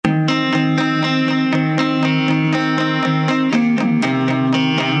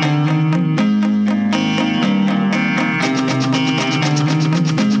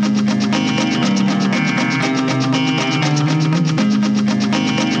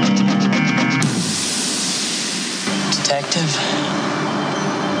detective.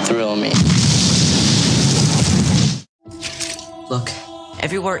 Thrill me. Look,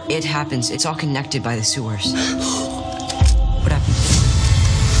 everywhere it happens, it's all connected by the sewers. What happened?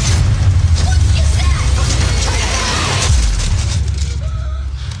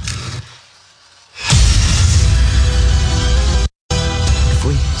 If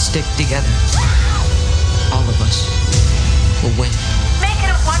we stick together, all of us will win. Make it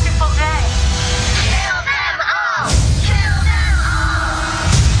a wonderful day. Kill them all! Kill them all!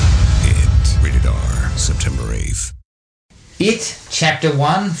 It. Rated R. September 8th. It, Chapter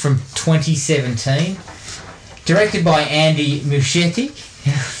 1 from 2017. Directed by Andy Muschietti.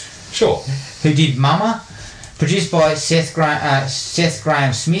 Sure. Who did Mama. Produced by Seth Graham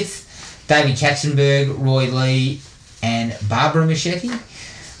Smith, David Katzenberg, Roy Lee, and Barbara Muschietti.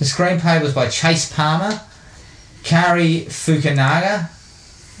 The screenplay was by Chase Palmer, Kari Fukunaga.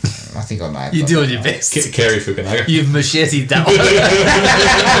 I think I may have. You're got doing that your right. best. Kerry Fukunaga. You've macheted that one.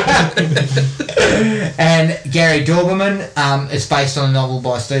 And Gary Doberman. It's based on a novel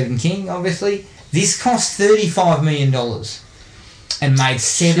by Stephen King, obviously. This cost $35 million and made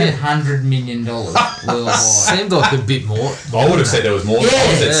 $700 million worldwide. Seemed like a bit more. I would have said there was more. I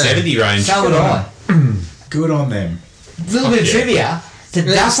was at 70 range. So would I. Good on them. A little bit of trivia. The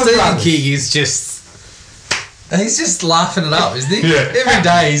Duffer Stephen Brothers. King is just... He's just laughing it up, isn't he? Yeah. Every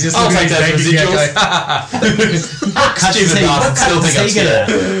day he's just I'll looking at take his that bank account going, Stupid enough, still think I'm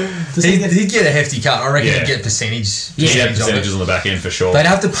scared. he'd get a hefty cut. I reckon Yeah. he'd get percentage. He'd have of it. percentages on the back end for sure. They'd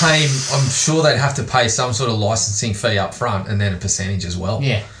have to pay him, I'm sure they'd have to pay some sort of licensing fee up front and then a percentage as well.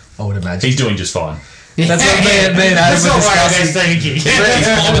 Yeah. I would imagine. He's doing just fine. That's what me and Adam That's were not why discussing. Stephen King. He's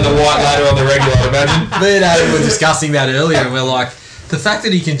climbing the white ladder on the regular, I imagine. Me and Adam were discussing that earlier, and we're like, the fact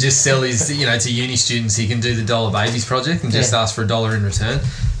that he can just sell his, to uni students, he can do the Dollar Babies project and just ask for $1 in return.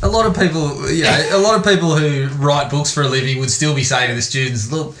 A lot of people, who write books for a living would still be saying to the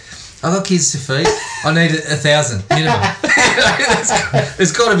students, look, I've got kids to feed. I need 1,000 minimum.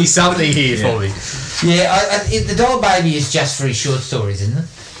 There's got to be something here for me. Yeah, the Dollar Baby is just for his short stories, isn't it?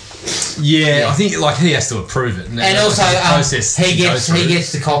 Yeah, I think he has to approve it, And also, process he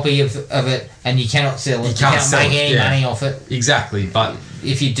gets the copy of it, and you cannot sell it. You can't sell make it, any money off it. Exactly, but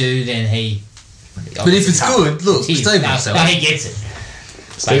If you do, then he. But if it's good, look, Steve will sell it. he gets it.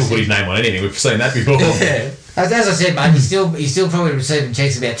 Steve will put his name on anything. We've seen that before. Yeah. As I said, mate, he's still probably receiving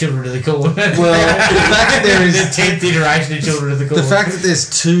checks about Children of the Corn. Well, the fact that there is the 10th iteration of Children of the Corn. the fact that there's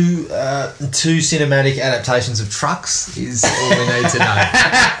two cinematic adaptations of Trucks is all we need to know.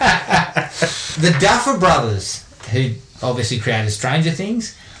 The Duffer Brothers, who obviously created Stranger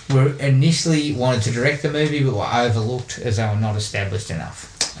Things, were initially wanted to direct the movie, but were overlooked as they were not established enough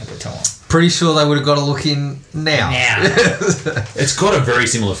at the time. Pretty sure they would have got a look in now. It's got a very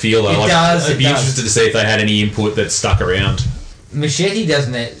similar feel, though. It does, I'd be interested to see if they had any input that stuck around. Machete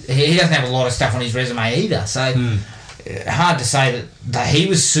doesn't have a lot of stuff on his resume either, so hard to say that he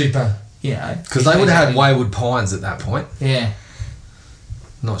was super, Because they would have had Wayward Pines at that point. Yeah.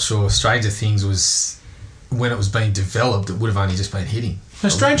 Not sure. Stranger Things was, when it was being developed, it would have only just been hitting. No,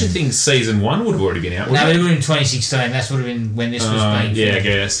 Stranger Things season 1 would have already been out. No, it would have been 2016. That would have been when this was being filmed. Yeah, I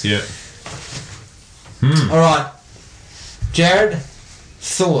guess. Yeah. All right, Jared,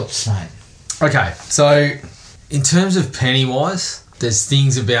 thoughts, mate? Okay, so in terms of Pennywise, there's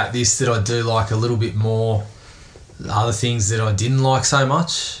things about this that I do like a little bit more. Other things that I didn't like so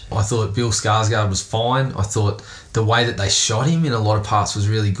much. I thought Bill Skarsgård was fine. I thought the way that they shot him in a lot of parts was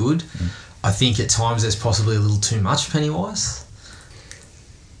really good. I think at times there's possibly a little too much Pennywise.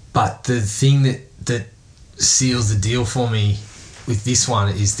 But the thing that seals the deal for me with this one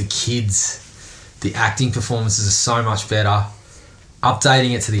is the kids. The acting performances are so much better.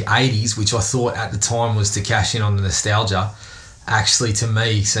 Updating it to the 80s, which I thought at the time was to cash in on the nostalgia, actually to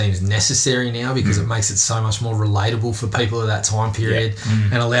me seems necessary now because it makes it so much more relatable for people of that time period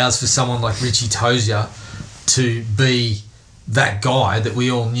and allows for someone like Richie Tozier to be that guy that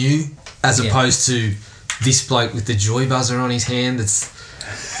we all knew as opposed to this bloke with the joy buzzer on his hand that's,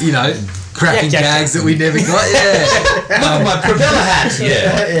 cracking gags that we never got. Yeah. Look at my propeller hat.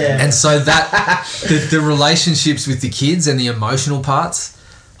 Yeah. And so that the relationships with the kids and the emotional parts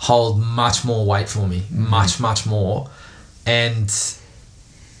hold much more weight for me, much more. And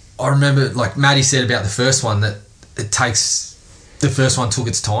I remember, like Maddie said about the first one, that the first one took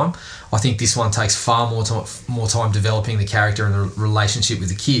its time. I think this one takes far more time developing the character and the relationship with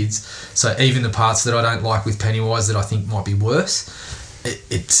the kids. So even the parts that I don't like with Pennywise that I think might be worse,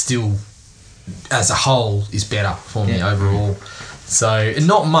 it still, as a whole, is better for me overall. So,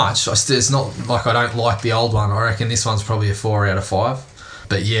 not much. It's not like I don't like the old one. I reckon this one's probably a 4 out of 5.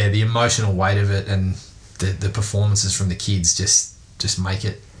 But yeah, the emotional weight of it and the performances from the kids just make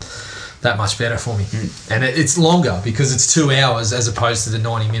it that much better for me. And it's longer because it's 2 hours as opposed to the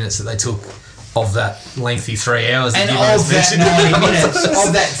 90 minutes that they took of that lengthy 3 hours. And you of guys that mentioned. 90 minutes,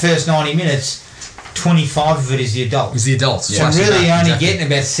 of that first 90 minutes, 25 of it is the adults. It's the adults. So Plus really that, only exactly. getting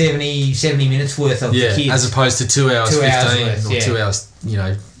about 70 minutes worth of the Yeah, kids. as opposed to 2 hours 2 hours 15 worth, or yeah. 2 hours,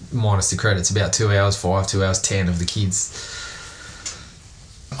 minus the credits, about 2 hours 5, 2 hours 10 of the kids.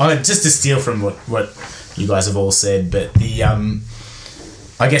 Just to steal from what you guys have all said, but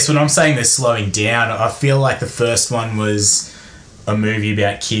I guess when I'm saying they're slowing down, I feel like the first one was a movie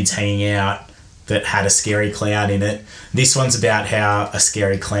about kids hanging out that had a scary clown in it. This one's about how a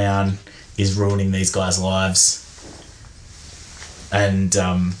scary clown is ruining these guys' lives and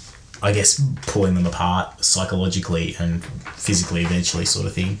I guess pulling them apart psychologically and physically eventually, sort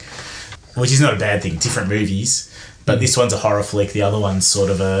of thing, which is not a bad thing. Different movies, but this one's a horror flick, the other one's sort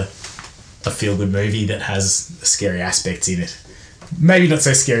of a feel-good movie that has scary aspects in it. Maybe not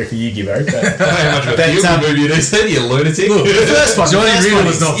so scary for you, Gibbo, but How much of a feel-good movie it is then, you lunatic? the first one, Johnny the first Riddle one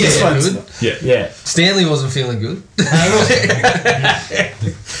was is- not this feeling one's- good. Yeah. Yeah. Stanley wasn't feeling good.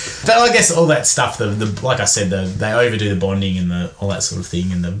 But I guess all that stuff, the like I said, they overdo the bonding and all that sort of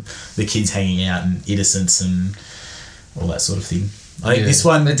thing, and the kids hanging out and innocence and all that sort of thing. I think this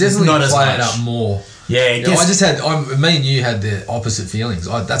one they definitely not as play much. it up more. Yeah, I You know, guess, I just had me and you had the opposite feelings.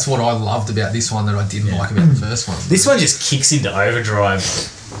 That's what I loved about this one that I didn't like about the first one. this one just kicks into overdrive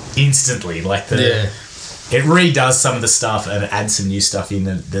instantly. Like Yeah. it redoes some of the stuff and adds some new stuff in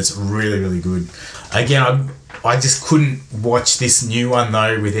that's really, really good. Again, I just couldn't watch this new one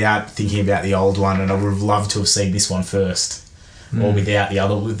though without thinking about the old one, and I would have loved to have seen this one first. Or without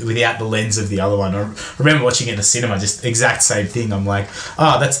the lens of the other one. I remember watching it in the cinema, just exact same thing. I'm like,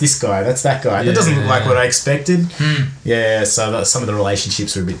 that's this guy, that's that guy. That doesn't look like what I expected. Yeah, so some of the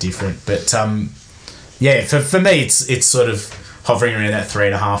relationships are a bit different. But for me, it's sort of hovering around that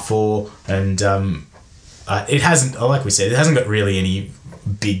 3.5, 4, and it hasn't, like we said, it hasn't got really any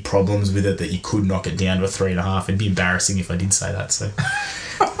big problems with it that you could knock it down to a 3.5. It'd be embarrassing if I did say that. So.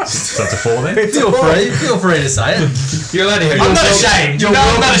 So it's a 4 then? Feel free to say it. You're allowed to hear I'm not ashamed.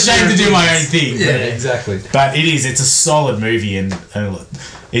 I'm not ashamed to do my own thing. Yeah, exactly. But it's a solid movie, and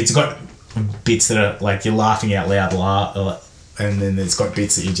it's got bits that are like you're laughing out loud, and then it's got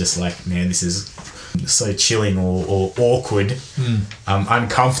bits that you're just like, man, this is so chilling or awkward,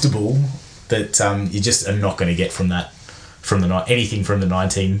 uncomfortable that you just are not going to get from anything from the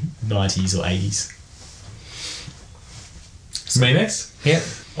 1990s or 80s. Me next? Yep.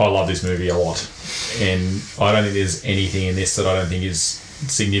 I love this movie a lot, and I don't think there's anything in this that I don't think is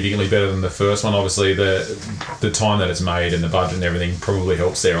significantly better than the first one. Obviously, the time that it's made and the budget and everything probably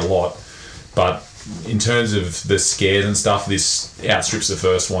helps there a lot, but in terms of the scares and stuff, this outstrips the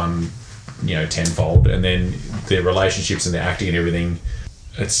first one, tenfold. And then their relationships and the acting and everything.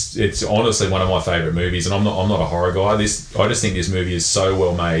 It's honestly one of my favourite movies, and I'm not a horror guy. I just think this movie is so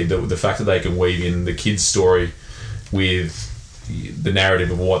well made. The fact that they can weave in the kid's story with the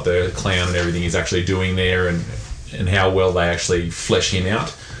narrative of what the clown and everything is actually doing there, and how well they actually flesh him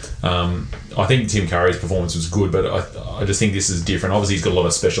out. I think Tim Curry's performance was good, but I just think this is different. Obviously, he's got a lot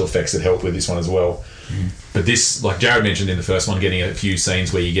of special effects that help with this one as well. But this, like Jared mentioned in the first one, getting a few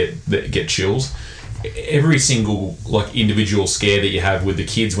scenes where you get chills. Every single individual scare that you have with the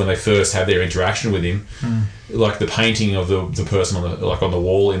kids when they first have their interaction with him, like the painting of the person on the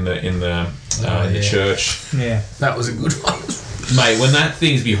wall in the church. Yeah. That was a good one. Mate, when that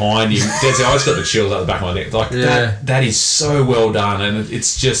thing's behind him, I just got the chills out the back of my neck. That is so well done, and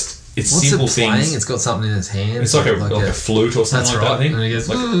it's What's simple it playing? things. It's got something in its hand. It's like a flute or something That's like right. that. I think. And he goes,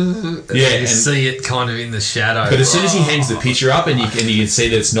 Yeah, you and- see it kind of in the shadow. But as soon as he hangs the picture up and you can see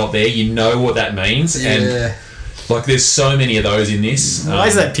that it's not there, you know what that means. And there's so many of those in this. Why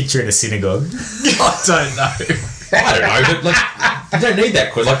is that picture in a synagogue? I don't know. I don't know, but you don't need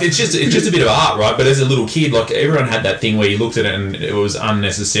that. It's just a bit of art, right? But as a little kid, everyone had that thing where you looked at it and it was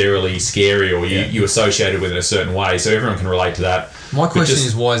unnecessarily scary, or you associated with it a certain way. So everyone can relate to that. My question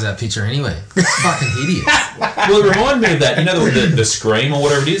is, why is that picture anyway? It's fucking hideous. Well, it reminded me of that. The Scream or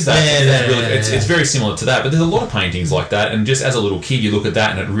whatever it is. It's very similar to that. But there's a lot of paintings like that, and just as a little kid, you look at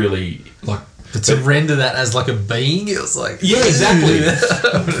that and it really But to render that as a being, it was like... Yeah, exactly.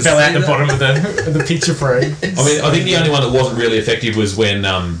 Fell out the bottom of the picture frame. I think the only one that wasn't really effective was when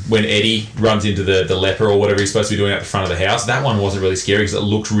Eddie runs into the leper or whatever he's supposed to be doing at the front of the house. That one wasn't really scary because it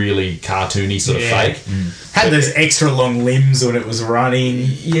looked really cartoony, sort of fake. Had those extra long limbs when it was running.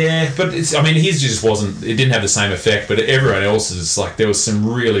 Yeah, but his just wasn't. It didn't have the same effect. But everyone else's, there was some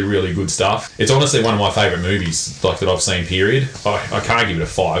really, really good stuff. It's honestly one of my favourite movies, that I've seen. Period. I can't give it a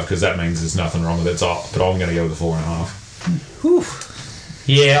 5 because that means there's nothing and wrong with it, but I'm going to go with a 4.5. Whew.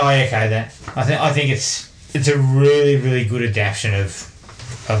 Yeah, I echo that. I think it's a really, really good adaptation of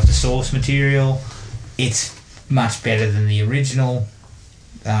the source material. It's much better than the original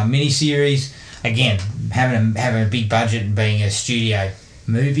miniseries. Again, having a big budget and being a studio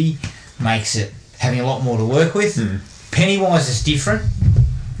movie makes it having a lot more to work with. Pennywise is different.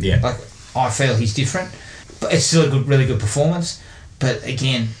 Yeah. Like, I feel he's different, but it's still a really good performance. But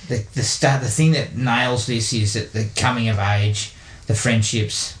again, the thing that nails this is that the coming of age, the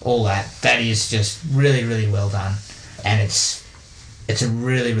friendships, all that is just really, really well done, and it's a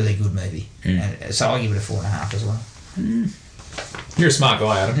really, really good movie. And so I give it a 4.5 as well. You're a smart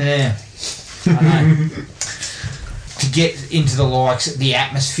guy, Adam. Yeah, I know. To get into the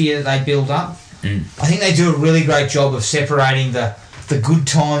atmosphere that they build up, I think they do a really great job of separating the good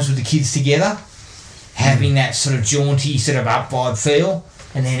times with the kids together, having that sort of jaunty, sort of up vibe feel,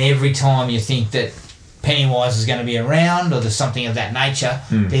 and then every time you think that Pennywise is going to be around or there's something of that nature,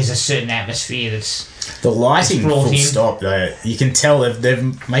 there's a certain atmosphere that's the lighting brought full in. stop though. You can tell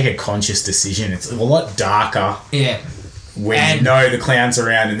they've make a conscious decision. It's a lot darker when you know the clown's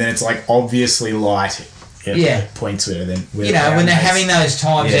around, and then it's like obviously light at points where when they're having those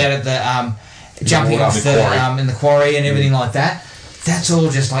times out at the jumping off in the quarry and everything like that. That's all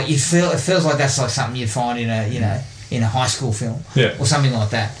just like it feels like that's like something you'd find in a high school film or something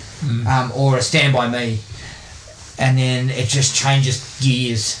like that. Or a Stand By Me, and then it just changes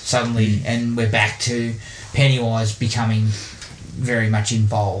gears suddenly, and we're back to Pennywise becoming very much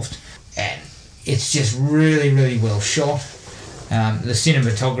involved, and it's just really, really well shot. The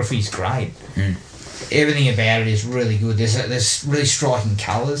cinematography is great. Everything about it is really good. There's really striking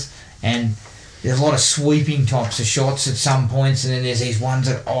colours, and there's a lot of sweeping types of shots at some points, and then there's these ones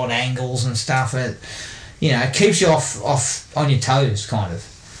at odd angles and stuff. It keeps you off on your toes, kind of.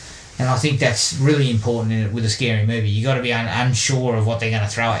 And I think that's really important with a scary movie. You got to be unsure of what they're going to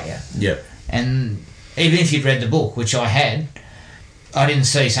throw at you. Yep. And even if you'd read the book, which I had, I didn't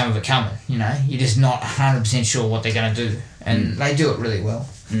see some of it coming. You're just not 100% sure what they're going to do, and they do it really well.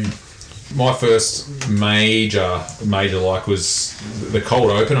 My first major like was the cold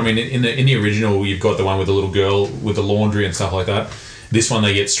open. I mean, in the original, you've got the one with the little girl with the laundry and stuff like that. This one,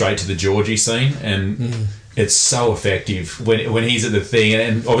 they get straight to the Georgie scene, and it's so effective when he's at the thing,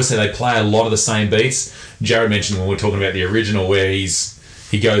 and obviously they play a lot of the same beats. Jared mentioned when we were talking about the original, where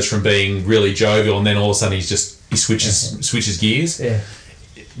he goes from being really jovial, and then all of a sudden he switches gears. Yeah.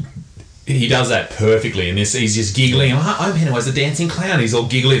 He does that perfectly, and he's just giggling. I'm Pennywise the dancing clown. He's all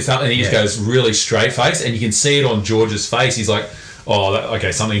giggly and stuff, and he just goes really straight face, and you can see it on George's face. He's like,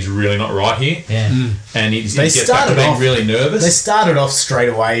 okay, something's really not right here. Yeah. And he gets back to being really nervous. They started off straight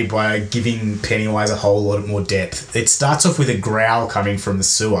away by giving Pennywise a whole lot more depth. It starts off with a growl coming from the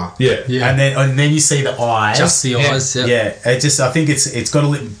sewer. Yeah. And then you see the eyes. Just the eyes, Yeah. I think it's got a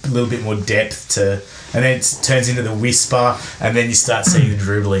little bit more depth to... And then it turns into the whisper, and then you start seeing the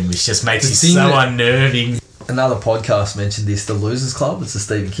dribbling, which just makes you so unnerving. Another podcast mentioned this, The Losers Club. It's a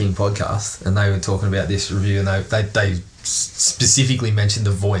Stephen King podcast, and they were talking about this review, and they specifically mentioned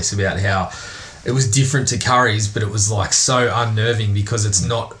the voice, about how it was different to Curry's, but it was like so unnerving because it's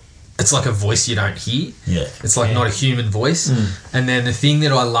like a voice you don't hear. Yeah. It's like not a human voice. And then the thing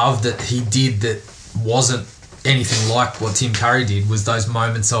that I loved that he did that wasn't anything like what Tim Curry did was those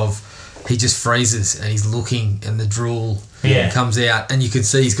moments of he just freezes and he's looking and the drool comes out, and you could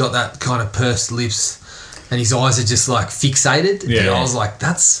see he's got that kind of pursed lips and his eyes are just like fixated. Yeah. And I was like,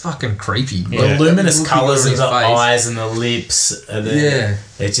 that's fucking creepy. The luminous colours of the face. eyes and the lips. And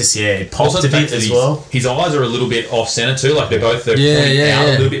it just, it pops Also, a bit as well. His eyes are a little bit off centre too. Like they're pointing out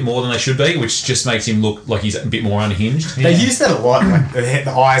a little bit more than they should be, which just makes him look like he's a bit more unhinged. They use that a lot. Like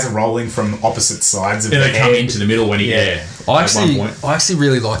the eyes are rolling from opposite sides of the they come head. into the middle when he I actually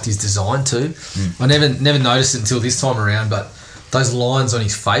really liked his design too. I never noticed it until this time around, but those lines on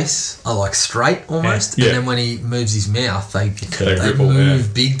his face are like straight almost, and then when he moves his mouth, they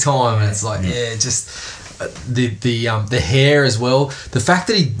move big time, and it's like just the hair as well. The fact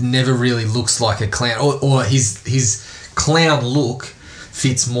that he never really looks like a clown, or his clown look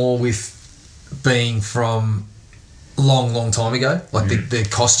fits more with being from long time ago, like the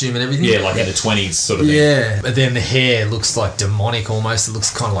costume and everything. Yeah, like in the 20s sort of thing. Yeah, but then the hair looks like demonic almost. It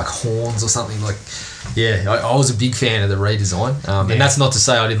looks kind of like horns or something. Like yeah, I was a big fan of the redesign, and that's not to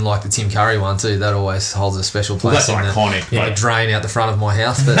say I didn't like the Tim Curry one too. That always holds a special place. Well, that's iconic. In the drain out the front of my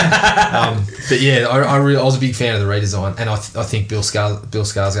house, but yeah, I was a big fan of the redesign, and I think Bill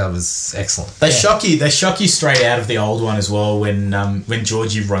Skarsgård was excellent. They shock you. They shock you straight out of the old one as well. When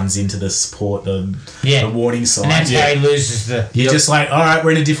Georgie runs into the support, the warning sign. And that's how he loses the. You're just like, all right,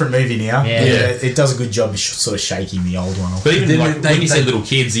 we're in a different movie now. Yeah. It does a good job of sort of shaking the old one off. But even when you say little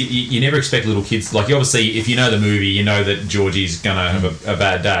kids, you never expect little kids. Like, obviously, if you know the movie, you know that Georgie's gonna have a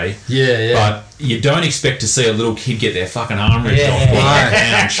bad day. Yeah. But you don't expect to see a little kid get their fucking arm ripped off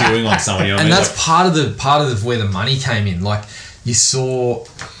and chewing on someone. You know what and I mean? that's part of where the money came in. Like, you saw.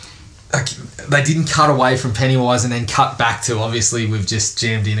 Like, they didn't cut away from Pennywise and then cut back to, obviously we've just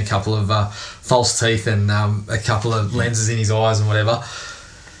jammed in a couple of false teeth and a couple of lenses in his eyes and whatever,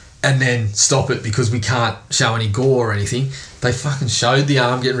 and then stop it because we can't show any gore or anything. They fucking showed the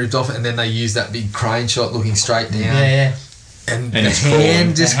arm getting ripped off, and then they used that big crane shot looking straight down. And the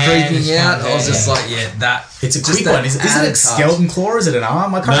hand just creeping out. I was just like, that. It's a quick one. Isn't it skeleton claw or is it an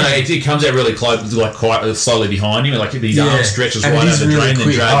arm? I can't No, it comes out really close, like quite slowly behind him. Like his arm stretches right over the drain, then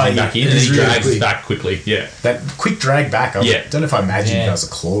drags him back in, and he drags it back quickly. Yeah, that quick drag back. I don't know if I imagine it was a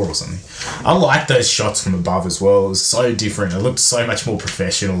claw or something. I like those shots from above as well. It was so different. It looked so much more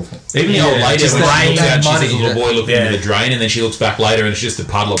professional. Even the old lady, when she looks out, she sees a little boy looking into the drain, and then she looks back later, and it's just a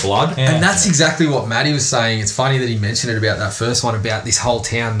puddle of blood. And that's exactly what Matty was saying. It's funny that he mentioned it about that first one, about this whole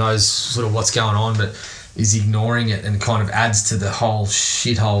town knows sort of what's going on, but is ignoring it, and kind of adds to the whole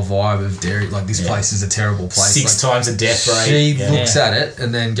shithole vibe of Derry. Like, this place is a terrible place. 6 times a death rate. She looks at it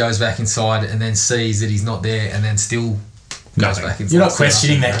and then goes back inside and then sees that he's not there, and then still goes back inside. You're not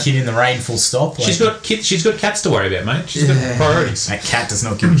questioning that kid in the rain, full stop. Like, she's got cats to worry about, mate. She's got priorities. That cat does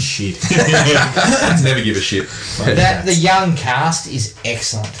not give a shit. Never give a shit. The young cast is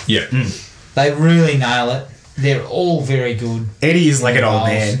excellent. Yeah. They really nail it. They're all very good. Eddie is like an old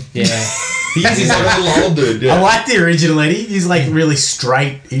man. Yeah. He's a little old dude. Yeah. I like the original Eddie. He's like really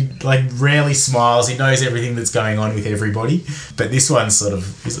straight. He like rarely smiles. He knows everything that's going on with everybody. But this one sort of.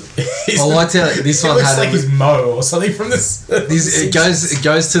 I liked how this one looks had like his Mo or something from this. It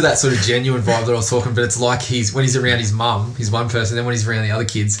goes to that sort of genuine vibe that I was talking. But it's like when he's around his mum, he's one person. Then when he's around the other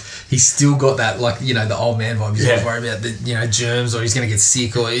kids, he's still got that, like, you know, the old man vibe. He's always worried about the, you know, germs, or he's going to get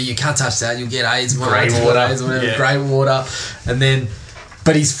sick, or you can't touch that, you'll get AIDS, grey water, AIDS, whatever, grey water, and then.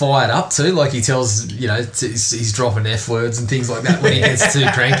 But he's fired up too. Like, he tells, you know, he's dropping F words and things like that when he gets too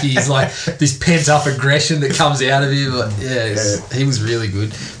cranky. He's like this pent up aggression that comes out of him. Like, he was really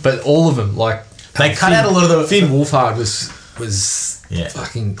good. But all of them, like, they cut out a lot of the. Finn Wolfhard was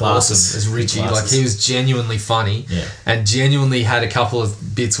fucking awesome as Richie. Like, he was genuinely funny, and genuinely had a couple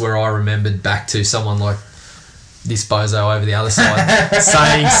of bits where I remembered back to someone like this bozo over the other side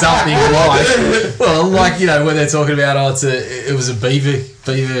saying something like, well, like, you know, when they're talking about, it was a beaver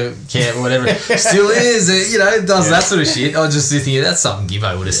camp or whatever, still is, you know, does that sort of shit. I was just thinking, that's something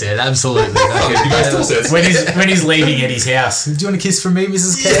Gibbo would have said. Absolutely. when he's leaving Eddie's house, do you want a kiss from me,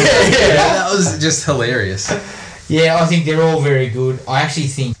 Mrs. K? That was just hilarious. Yeah, I think they're all very good. I actually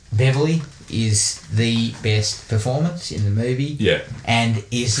think Beverly is the best performance in the movie. Yeah. And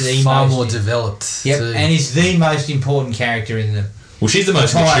is the far more developed. Yep. Too. And is the most important character in the. Well, she's the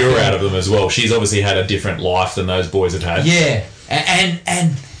most mature out of them as well. She's obviously had a different life than those boys had had. Yeah.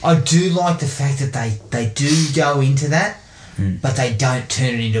 And I do like the fact that they do go into that, but they don't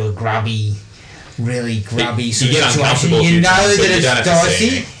turn it into a really grubby sort of situation. You know that it's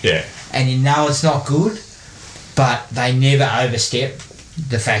dicey. Yeah. And you know it's not good, but they never overstep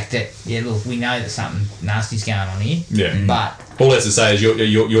the fact that, look, we know that something nasty's going on here. Yeah. But all that's to say is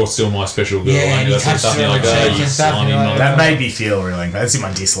you're still my special girl. Yeah, and he touches her on the cheek and stuff. That made me feel really. That's in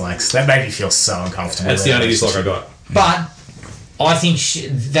my dislikes. That made me feel so uncomfortable. That's the only dislike I got. But I think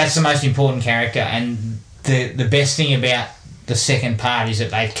that's the most important character, and the best thing about the second part is that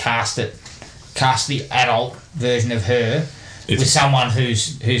they've cast the adult version of her with someone who's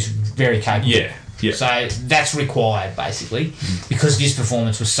very capable. Yeah. Yeah. So that's required, basically, because this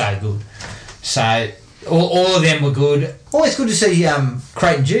performance was so good. So all of them were good. Always good to see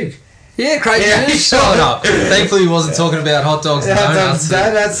Creighton Duke. Yeah, Creighton Duke showing up. Thankfully, he wasn't talking about hot dogs and donuts.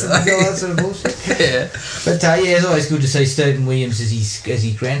 That sort of bullshit. Yeah. But it's always good to see Stephen Williams as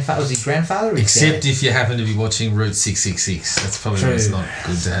his grandfather. Was his grandfather? Except if you happen to be watching Route 666. That's probably when it's not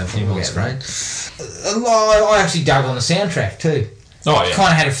good to have him on screen. I actually dug on the soundtrack too. Oh, yeah. Kind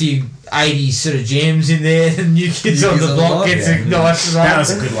of had a few 80s sort of gems in there. The New Kids on the Block gets a nice. That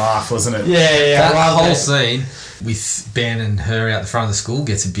was a good laugh, wasn't it? Yeah. That whole scene with Ben and her out the front of the school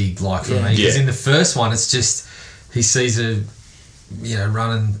gets a big like from me. Because in the first one, it's just he sees a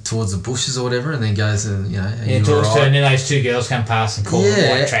running towards the bushes or whatever, and then goes and are Yeah, you talks to her, alright? and then those two girls come past and call it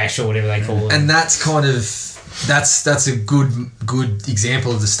Yeah. white trash or whatever they call it. And that's kind of that's a good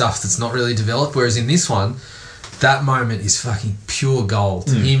example of the stuff that's not really developed. Whereas in this one, that moment is fucking pure gold.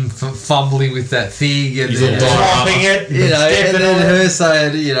 Him fumbling with that thing and He's all then, dropping it, and stepping then on it. her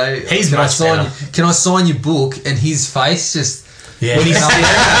saying, He's can I much sign? better. Can I sign your book? And his face just. Yeah. When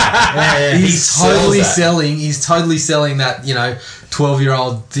he's sells totally that. selling. He's totally selling that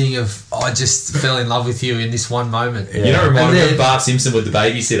 12-year-old thing of I just fell in love with you in this one moment. You don't remind And me then- of Bart Simpson with the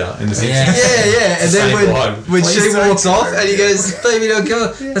babysitter in The Simpsons. Yeah. And then Same vibe. when Please she don't walks off and he goes, "Baby, don't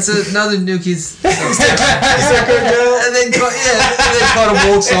go." That's another new kid's. And then kind of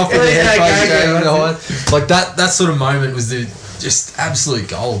walks off with the headphones going behind. Like that sort of moment was just absolute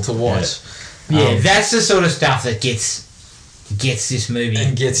gold to watch. Yeah, that's the sort of stuff that gets this movie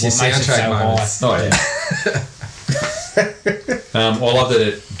And gets your what makes it soundtrack so moments. high. Oh yeah. I love that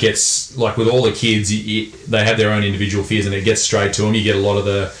it gets like with all the kids, they have their own individual fears, and it gets straight to them. You get a lot of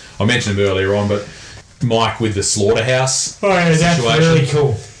the. I mentioned them earlier on, but Mike with the slaughterhouse. Oh yeah, that's situation. really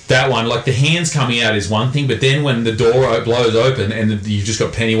cool. That one, like the hands coming out is one thing, but then when the door blows open and you've just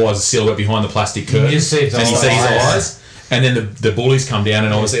got Pennywise's silhouette behind the plastic curtain, just see his and he eyes. sees his eyes, and then the bullies come down,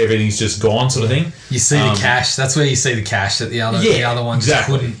 and obviously everything's just gone, sort of thing. You see the cash. That's where you see the cash that the other ones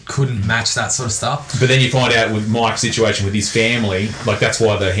exactly. couldn't match that sort of stuff. But then you find out with Mike's situation with his family, like that's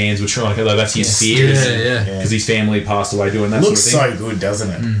why the hands were trying. Like, that's his fear, Yeah. because his family passed away doing that Looks sort of thing. so good,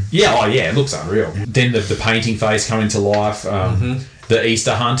 doesn't it? Yeah, oh yeah, it looks unreal. Then the painting face coming to life, the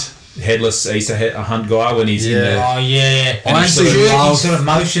Easter hunt, headless Easter hunt guy when he's in the. Oh yeah. And I he's actually sort of- love sort of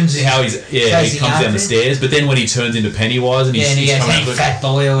motions. how he chasing comes down after the stairs, but then when he turns into Pennywise and Yeah, and he he's goes, coming "Hey, up, fat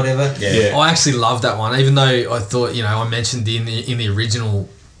boy" or whatever. yeah. I actually love that one, even though I thought I mentioned in the original,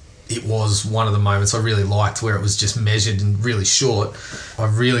 it was one of the moments I really liked where it was just measured and really short. I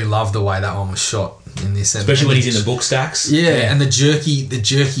really loved the way that one was shot in this, Especially when he's in the book stacks. Yeah, and the jerky It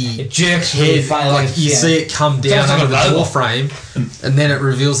jerks head, really funny. like you see it come down Sounds like under a the door robot. frame, and then it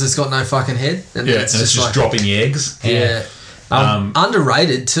reveals it's got no fucking head, and Yeah, it's and it's just like, dropping the eggs. yeah.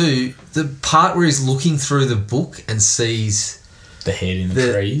 Underrated too. The part where he's looking through the book and sees The head in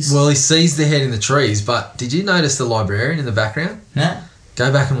the trees. Well, he sees the head in the trees, but did you notice the librarian in the background? No?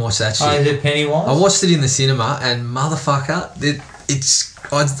 Go back and watch that shit. Oh, is it Pennywise? I watched it in the cinema, and motherfucker,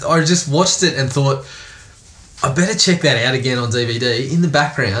 I just watched it and thought, I better check that out again on DVD. In the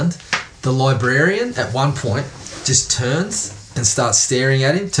background, the librarian at one point just turns and starts staring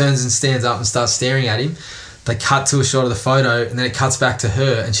at him, turns and stands up and starts staring at him. They cut to a shot of the photo, and then it cuts back to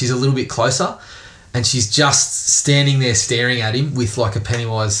her, and she's a little bit closer, and she's just standing there staring at him with like a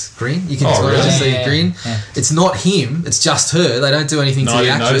Pennywise grin. You can totally really? see Yeah, a grin. yeah. It's not him, it's just her. They don't do anything No, to I the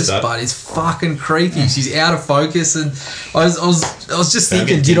didn't actress, notice that. but it's fucking creepy. She's out of focus, and I was just Don't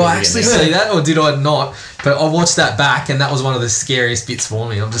thinking, get did I tingly actually again. see that or did I not? But I watched that back, and that was one of the scariest bits for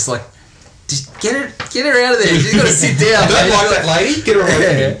me. I'm just like, just get her out of there. She's got to sit down. Don't mate. like that lady. Get her away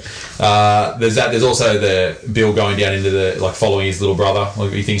Yeah. from me. There's that. There's also the Bill going down into the following his little brother.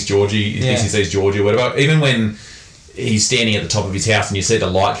 Like he thinks Georgie. He thinks he sees Georgie or whatever. Even when he's standing at the top of his house and you see the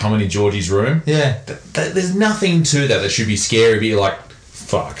light coming in Georgie's room. Yeah. There's nothing to that should be scary. But you're like,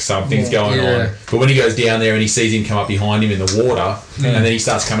 fuck, something's going Yeah. on. But when he goes down there and he sees him come up behind him in the water, and then he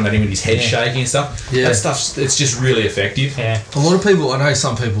starts coming at him with his head shaking and stuff. Yeah. That stuff's it's just really effective. Yeah. A lot of people, I know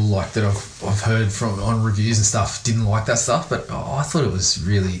some people like that I've heard from on reviews and stuff didn't like that stuff, but I thought it was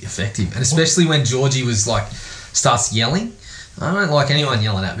really effective, and especially when Georgie was like starts yelling. I don't like anyone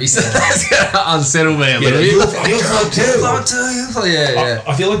yelling at me, so that's gonna unsettle me a little bit. you like too. Like too. Yeah.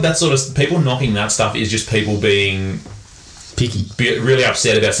 I feel like that sort of people knocking that stuff is just people being Picky. really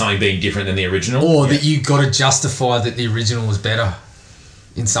upset about something being different than the original. Or that you got to justify that the original was better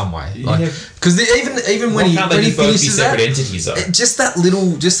in some way, like Yeah. because even when Why can't they he just both be finishes that, separate entities though? just that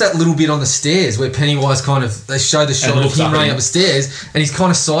little bit on the stairs where Pennywise kind of they show the shot of looks him up at running him. up the stairs and he's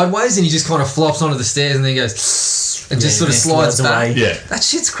kind of sideways and he just kind of flops onto the stairs and then goes and just sort of slides back. Yeah. That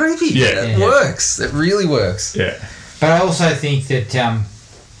shit's creepy. Yeah. It works. It really works. Yeah. But I also think that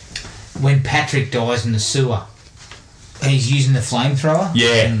when Patrick dies in the sewer, and he's using the flamethrower,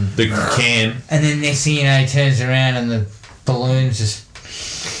 Yeah. The can. and then next thing you know, he turns around and the balloons just,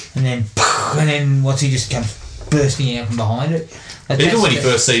 and then what's he just comes bursting out from behind it. Even when he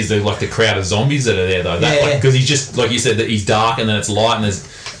first sees the crowd of zombies that are there though, Yeah. because he's just like you said that he's dark and then it's light and there's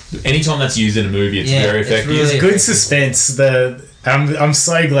anytime that's used in a movie it's Yeah, very it's effective. really- Good suspense. I'm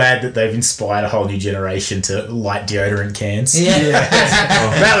so glad that they've inspired a whole new generation to light deodorant cans. Yeah.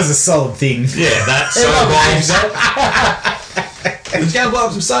 That was a solid thing. Yeah, that's so bulbs. He's going to blow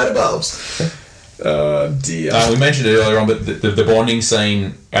up some soda bulbs. Dear. We mentioned it earlier on, but the bonding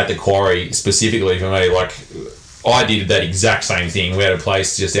scene at the quarry specifically for me, like I did that exact same thing. We had a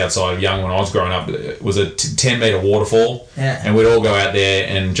place just outside of Young when I was growing up. It was a 10-metre waterfall, and we'd all go out there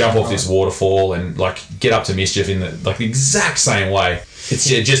and jump off this waterfall and like get up to mischief in the exact same way. It's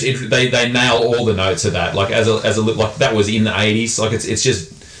just they nail all the notes of that. Like as a like that was in the 80s. Like it's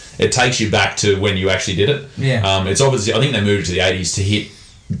just it takes you back to when you actually did it. Yeah. It's obviously I think they moved it to the 80s to hit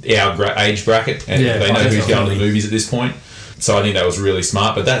our age bracket, and they know who's going to the movies at this point. So I think that was really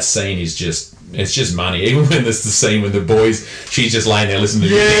smart. But that scene is just. It's just money. Even when there's the scene with the boys, she's just laying there listening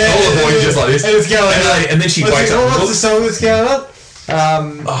to music. All the boys just like this. And it's going on. And then she wakes up. What's the song that's going on?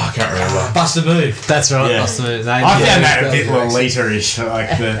 I can't remember. Bust a Move. That's right. Yeah. Bust a Move. I found that a bit Lolita-ish.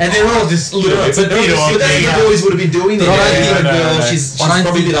 Like And they're all just But that's what the boys would have been doing. She's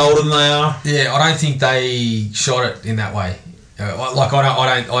probably a bit older than they are. Yeah, I don't think they shot it in that way. Like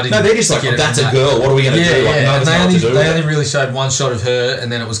I didn't. No, they're just like, that's a girl. What are we going to do? Like, Yeah, no, and they they only really showed one shot of her,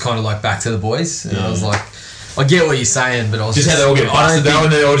 and then it was kind of like back to the boys. And I was like, I get what you're saying, but I was just how they all get busted though,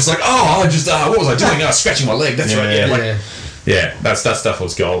 and they're all just like, oh, I just what was I doing? I was scratching my leg. That's right. Yeah, that stuff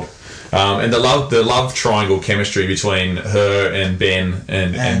was gold. And the love triangle chemistry between her and Ben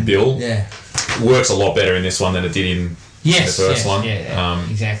and Bill works a lot better in this one than it did in the first one. Yeah,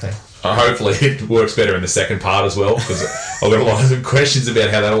 exactly. Hopefully it works better in the second part as well, because I've got a lot of questions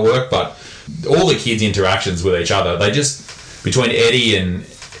about how that'll work. But all the kids' interactions with each other, they just between Eddie and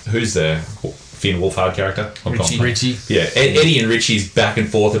who's the Finn Wolfhard character? Richie. Yeah, Eddie and Richie's back and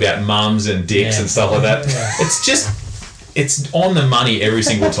forth about mums and dicks and stuff like that. It's just, it's on the money every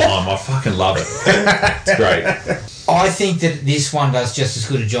single time. I fucking love it. It's great. I think that this one does just as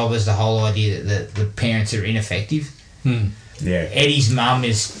good a job as the whole idea that the parents are ineffective. Yeah. Eddie's mum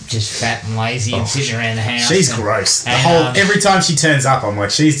is just fat and lazy and sitting around the house. She's gross. and, Every time she turns up, I'm like,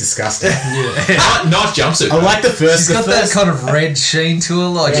 she's disgusting. Nice jumpsuit. I like the first. She's got that kind of red sheen to her,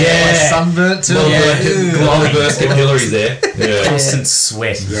 like sunburnt to her. Glowy burst capillaries there. Yeah. Constant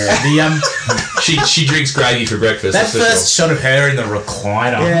sweat. Yeah. She drinks gravy for breakfast. That first shot of her in the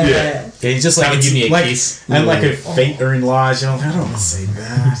recliner. He's just like, give me a kiss. And like her feet are enlarged. I'm like, I don't want to see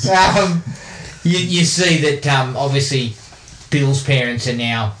that. You see that obviously Bill's parents are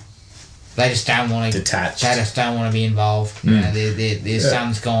now, they just don't want to detached. They just don't want to be involved. You know, their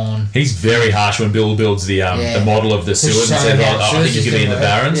son's gone. He's very harsh when Bill builds the model of the sewers and says, I think you could be in the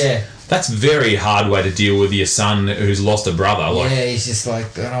Barrens. Yeah. That's a very hard way to deal with your son who's lost a brother. Like, he's just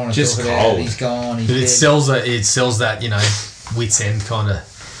like, I don't want to just talk about cold. it. He's gone. He's But dead. it sells that, wits end kind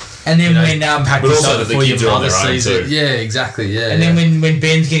of. And then when pack but this also up that the before kids your are on mother their own sees too. it. Yeah, exactly. Yeah. and then when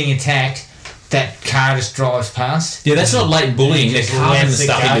Ben's getting attacked, that car just drives past. Yeah, that's not latent bullying. They're Just carving the lets it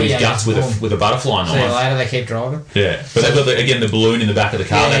stuff go, into his yeah, guts with a butterfly See you knife. later, they keep driving. Yeah, but they've got the balloon in the back of the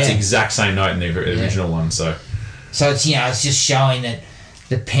car. Yeah, That's the yeah. exact same note in the original one. So it's it's just showing that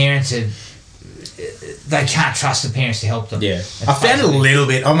the parents are. They can't trust the parents to help them. Yeah, I found it a little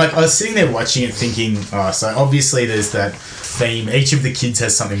bit. I was sitting there watching it, thinking, so obviously there's that theme. Each of the kids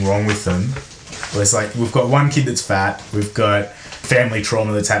has something wrong with them. Where it's like we've got one kid that's fat. We've got family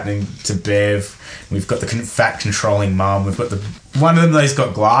trauma that's happening to Bev. We've got the fat controlling mum. We've got one of them that's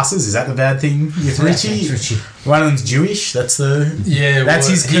got glasses. Is that the bad thing with Richie? It's Richie. One of them's Jewish. That's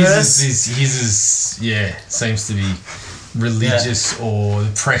his curse. His seems to be religious or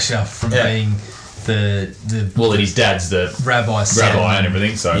the pressure from being the that his dad's the rabbi and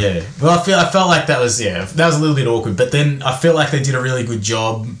everything. So Well, I felt like that was a little bit awkward. But then I feel like they did a really good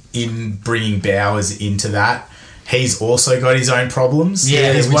job in bringing Bowers into that. He's also got his own problems.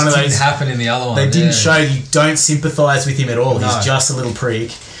 Yeah, he's which one of those. didn't happen in the other one. They didn't show you don't sympathise with him at all. No. He's just a little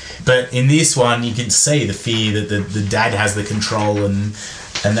prick. But in this one, you can see the fear that the dad has the control and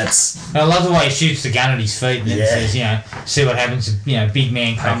that's. I love the way he shoots the gun at his feet and then says, see what happens. Big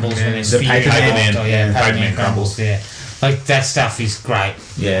man crumbles when there's fear. Paper man Paper crumbles. Yeah, like that stuff is great.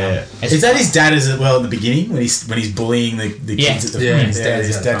 Yeah, is that his dad as well in the beginning when he's bullying the kids at the front?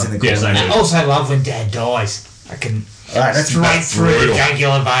 His dad's in the corner. And I also love when Dad dies. I can straight through the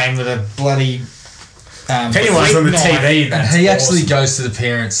jugular vein with a bloody. Pennywise on the TV. And he actually goes to the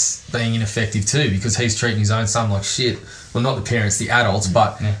parents being ineffective too because he's treating his own son like shit. Well, not the parents, the adults,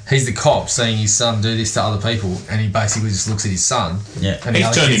 but he's the cop seeing his son do this to other people, and he basically just looks at his son. Yeah, and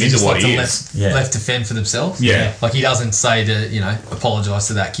he's turned him into what he is. Left to fend for themselves. Yeah, like he doesn't say to apologise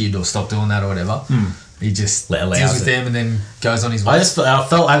to that kid or stop doing that or whatever. He just deals with them and then goes on his way.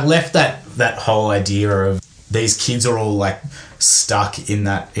 I left that whole idea of these kids are all like stuck in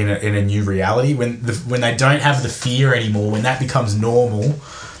a new reality when they don't have the fear anymore. When that becomes normal,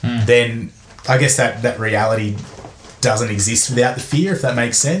 then I guess that reality doesn't exist without the fear, if that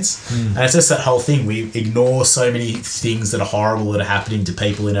makes sense. And it's just that whole thing. We ignore so many things that are horrible that are happening to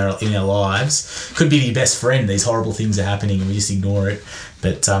people in our lives. Could be your best friend. These horrible things are happening and we just ignore it.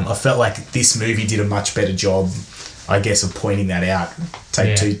 But I felt like this movie did a much better job, I guess, of pointing that out.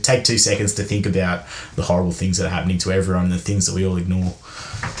 Take 2 seconds to think about the horrible things that are happening to everyone and the things that we all ignore.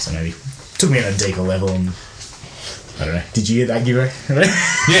 So maybe took me on a deeper level. And I don't know. Did you hear that, Giro?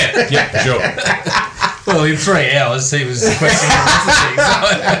 Yeah, for sure. Well, in 3 hours, he was questioning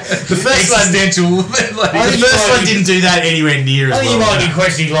everything. The first one, the first one didn't do that anywhere near as I think well. you might be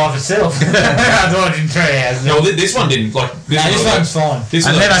questioning life itself. I thought in 3 hours. No, this one didn't. Like, This one's fine. This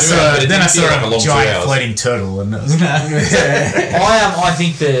And was then I like 2 hours, but it saw didn't feel like a long a 2 giant hours. floating turtle, and I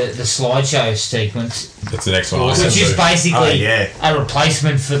think the slideshow sequence, That's the next one. which is basically a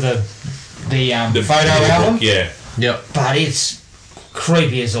replacement for the photo album, book, yeah. Yep. but it's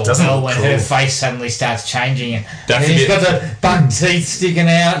creepy as all Doesn't hell look when cool. her face suddenly starts changing and That's then a he's bit- got the buck teeth sticking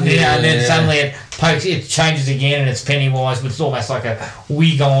out and, and then Yeah. suddenly it changes again and it's Pennywise, but it's almost like a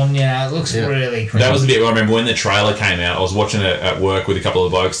wig on, it looks really creepy. That was the bit where I remember when the trailer came out, I was watching it at work with a couple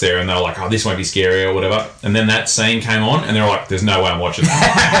of blokes there and they were like, oh, this won't be scary or whatever. And then that scene came on and they were like, there's no way I'm watching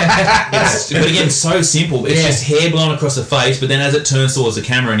that. But again, so simple. It's just hair blown across the face, but then as it turns towards the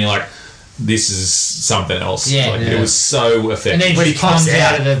camera and you're like, this is something else. It was so effective. And then When he he pops comes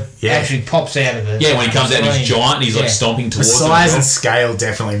out of out. the actually pops out of the when he comes out and he's screen. giant and he's like stomping the towards size them. and scale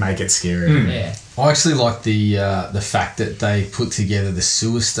definitely make it scary. Yeah. I actually like the fact that they put together the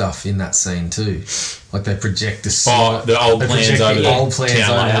sewer stuff in that scene too. Like they project the sewer, the old they plans project over the the old plans town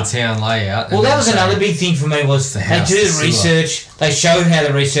over layout. the town layout. Well, and that then was say- another big thing for me was The they house, do the the sewer. research, they show how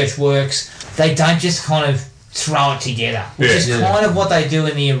the research works, they don't just kind of throw it together, which is kind of what they do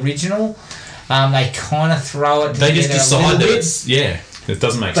in the original. They kind of throw it They together just a little decide that bit. it's, it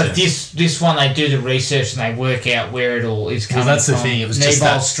doesn't make But sense. this one, they do the research and they work out where it all is coming that's the from. thing, it was just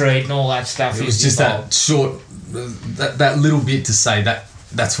Nebel that- Street and all that stuff. It was is just involved. that short, that little bit to say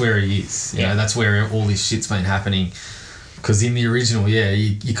that's where he is. You Yeah. know, that's where all this shit's been happening. Because in the original,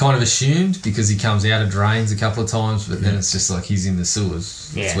 you kind of assumed because he comes out of drains a couple of times, but then it's just like he's in the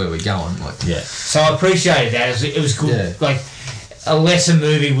sewers. That's where we're going. Like, So I appreciated that. It was good. Yeah. Like a lesser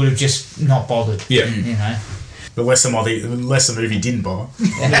movie would have just not bothered. Yeah. You know. The less the movie didn't bother.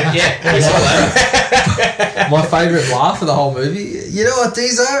 my favourite laugh of the whole movie. You know what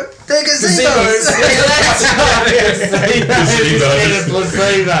these are? They're gazebos.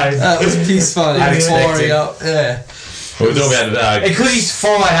 That was piss funny. Unexpected. Firing up. Yeah. We're talking about Because he's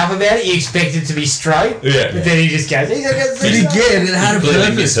fired up about it, you expect it to be straight. Yeah. But then he just goes, "These are But gazebos." again, it had a Completely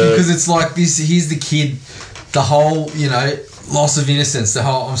purpose misheard. because it's like this. Here's the kid, the whole loss of innocence. The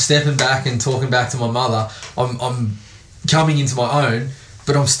whole I'm stepping back and talking back to my mother. I'm coming into my own,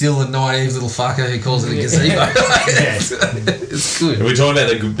 but I'm still a naive little fucker who calls it a gazebo. It's good. If we're talking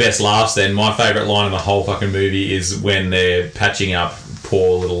about the best laughs, then my favourite line in the whole fucking movie is when they're patching up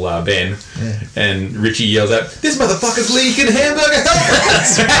poor little Ben, and Richie yells out, "This motherfucker's leaking hamburger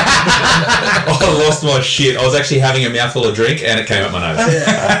helpers!" I lost my shit. I was actually having a mouthful of drink, and it came up my nose.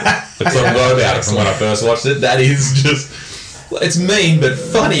 I forgot about it from when I first watched it. That is just. It's mean, but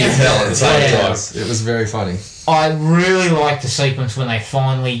funny as hell at the same time. It was very funny. I really like the sequence when they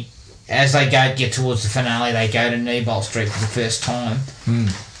finally, as they get towards the finale, they go to Nebel Street for the first time,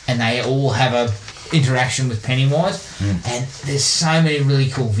 and they all have a interaction with Pennywise, and there's so many really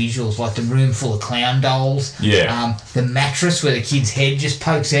cool visuals, like the room full of clown dolls, the mattress where the kid's head just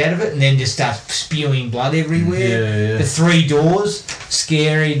pokes out of it and then just starts spewing blood everywhere, the 3 doors,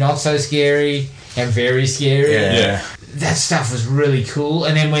 scary, not so scary, and very scary. That stuff was really cool.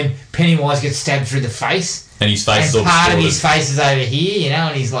 And then when Pennywise gets stabbed through the face, and his face is and all part of distorted. his face is over here,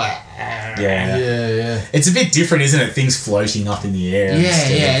 and he's like, Yeah. It's a bit different, isn't it? Things floating up in the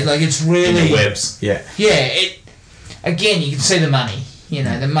air. like it's really in the webs. it again, you can see the money.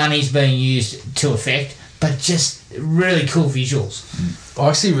 The money's being used to effect, but just really cool visuals. I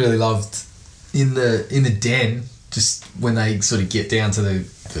actually really loved in the den, just when they sort of get down to the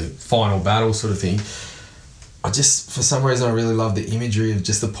final battle sort of thing. For some reason, I really love the imagery of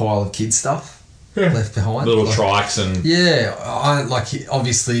just the pile of kid stuff left behind. Little trikes and... Yeah,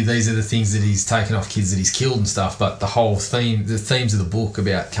 obviously these are the things that he's taken off kids that he's killed and stuff, but the whole theme, the themes of the book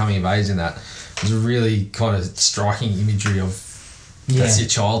about coming of age and that was a really kind of striking imagery of that's your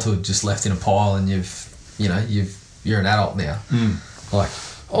childhood just left in a pile and you're an adult now. Like,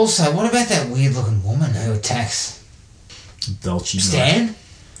 also, what about that weird looking woman who attacks Dolce. Stan?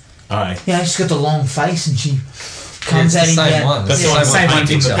 Oh. She's got the long face and she comes it's at the him same down. one. That's the Same same one one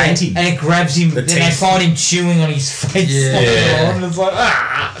from the painting. And it grabs him, then they teeth. find him chewing on his face. Yeah. And it's like,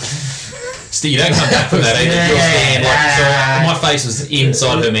 You don't come back from that either. Yeah, You'll yeah, stand like, so my face was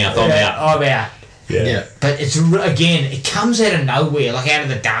inside her mouth. I'm out. I'm out. Yeah. But it's again, it comes out of nowhere, like out of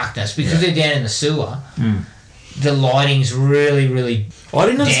the darkness, because they're down in the sewer. The lighting's really, really. I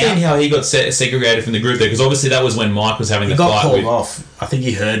didn't understand how he got segregated from the group there, because obviously that was when Mike was having He the got fight called with. off. I think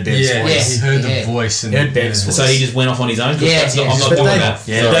he heard Ben's Yeah, voice. he heard Yeah. the voice. And, He heard Ben's voice. So he just went off on his own. 'Cause Yeah, that's not, yeah. I'm not But doing they- that.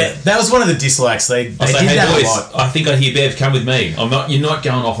 yeah, Sorry. that was one of the dislikes. They I did say, hey that a boys, lot. I think I hear Bev. Come with me. I'm not. You're not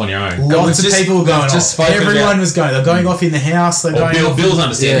going off on your own. Lots of just- people were going we've just off. spoken Everyone about- was going. They're going off in the house. They're Well, going off Bill's in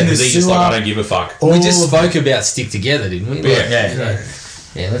understanding the because he's just like, sewer. I don't give a fuck. we just All of spoke about Stick Together, didn't we? Like, Yeah.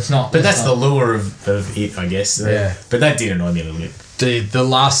 Yeah, let's not. But that's the lure of it, I guess. Yeah. But that did annoy me a little bit. The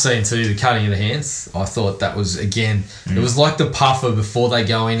last scene too, the cutting of the hands, I thought that was again, it was like the puffer before they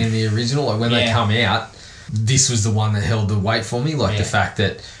go in the original, like when they Yeah. come out, this was the one that held the weight for me, like the fact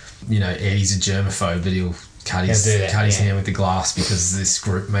that, you know, Eddie's a germaphobe, but he'll cut his do that, hand with the glass because this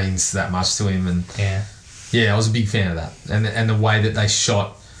group means that much to him, and Yeah. I was a big fan of that, and the way that they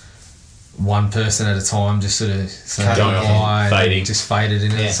shot one person at a time, just sort of Going off, by, fading. just faded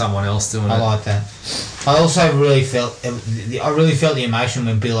into Yeah. someone else doing I it. like that. I also really felt the emotion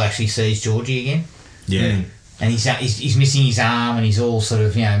when Bill actually sees Georgie again, Yeah. and he's missing his arm, and he's all sort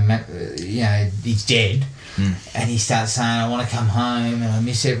of he's dead, and he starts saying, "I want to come home, and I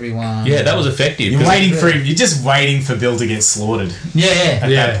miss everyone." Yeah, that was effective. You're 'cause- waiting for him. You're just waiting for Bill to get slaughtered Yeah, at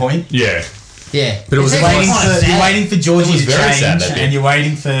that point. Yeah. yeah. But it was It's Waiting kinda for, sad. you're waiting for Georgie It was to very sad, change, that bit. and you're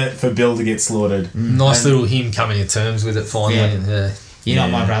waiting for Bill to get slaughtered. Nice little him coming to terms with it finally. Yeah. Yeah. You're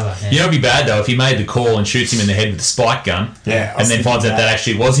not my brother. You know, it'd be bad though if he made the call and shoots him in the head with a spike gun. Yeah, I And was then finds out thinking that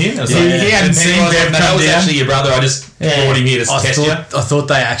actually was him. It's Yeah, like, he hadn't and seen Pennywise Bev like, come that was down. actually your brother. I just brought him here to test you. I thought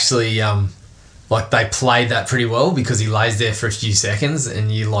they actually like they played that pretty well, because he lays there for a few seconds and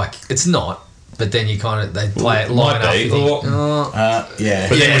you like it's not, but then you kind of they play it long Might enough. be, You think, or- oh. Yeah.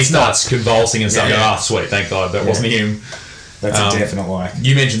 But then when he it's not. starts convulsing and stuff, Yeah. you're, sweet, thank God that wasn't him. That's a definite like.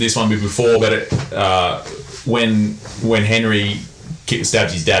 You mentioned this one before, but when Henry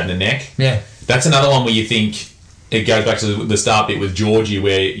stabs his dad in the neck, Yeah. that's another one where you think it goes back to the start bit with Georgie,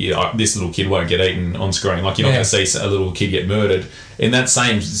 where this little kid won't get eaten on screen. Like you're not going to see a little kid get murdered. In that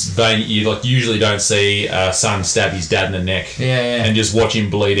same vein, you like usually don't see a son stab his dad in the neck, and just watch him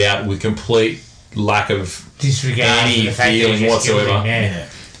bleed out with complete lack of Disregard any for the fact that he feeling just killed whatsoever. him, yeah.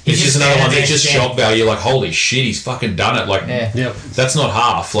 It's He's just just another one standing that's just there, shock value. You're like, holy shit, he's fucking done it. Like, Yeah. that's not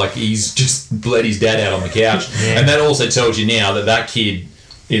half. Like, he's just bled his dad out on the couch. Yeah. And that also tells you now that kid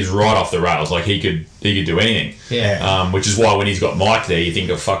is right off the rails. Like, he could do anything. Yeah. Which is why when he's got Mike there, you think,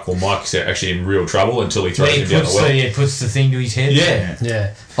 oh, fuck, well, Mike's actually in real trouble until he throws He him down the well. puts the thing to his head. Yeah.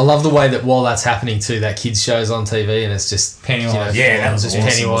 Yeah, I love the way that while that's happening too, that kids show's on TV and it's just Pennywise. Yeah, that was just awesome,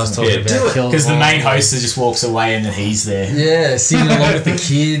 Pennywise wasn't talking it? Yeah, about killing Because the them main all. host just walks away and then he's there. Yeah, singing along with the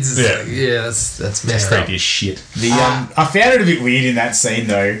kids. It's Yeah. like, yeah, that's messed up. Creepy as shit. I found it a bit weird in that scene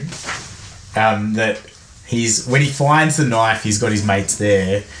though, that when he finds the knife, he's got his mates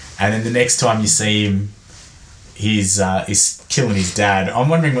there, and then the next time you see him, he's killing his dad. I'm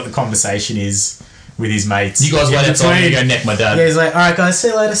wondering what the conversation is with his mates. You guys wait outside and you go Between- neck my dad. Yeah, he's like, all right, guys, see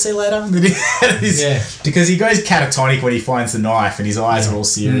you later. Yeah. Because he goes catatonic when he finds the knife, and his eyes are all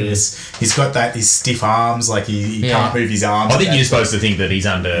serious. He's got his stiff arms, like he Yeah. can't move his arms. I think at you're that supposed to think that he's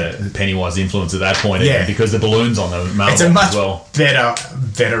under Pennywise influence at that point, Yeah. even, because the balloon's on the mailbox It's a much as well.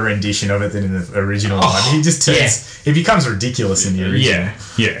 better rendition of it than in the original one. He just turns. It becomes ridiculous in the original.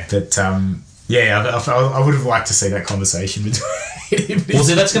 Yeah. But I would have liked to see that conversation between him. Well,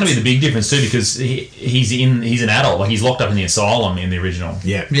 see, that's going to be the big difference too, because he's an adult. Like, he's locked up in the asylum in the original.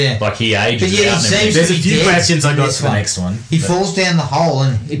 Yeah. Yeah. Like, he ages But yeah, out he and everything. seems There's to a be few dead questions I in got this for the next one. He falls down the hole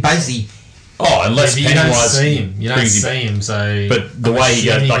and it basically. Oh, unless Yeah, but you don't Pennywise see him. You don't brings him see him, so. But the I'm way he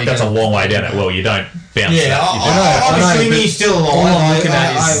goes, assuming like, we're that's a gonna- long way down it. Well, you don't bounce Yeah, that. You I'm I know, assuming but he's still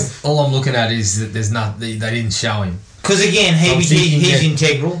alive. All I'm looking at is that there's not. They didn't show him. Because again, I'm thinking he's that-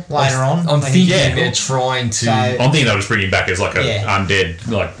 integral later on. I'm Like, thinking he's they're trying to. So- I'm thinking they'll just bring him back as like a Yeah. undead,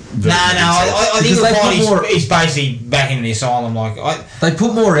 like. version No, of himself. I think Because you'll they find put more- he's basically back in the asylum. They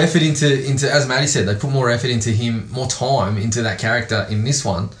put more effort into as Maddie said, they put more effort into him, more time into that character in this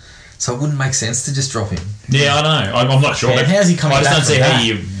one. So it wouldn't make sense to just drop him. Yeah, I know. I'm not sure. Yeah, but how's he coming I just back don't see from how that?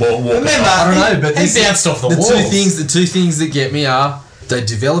 you walk Remember, it. I don't know, but He bounced off the two walls. The two things that get me are they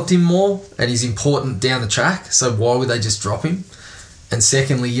developed him more and he's important down the track. So why would they just drop him? And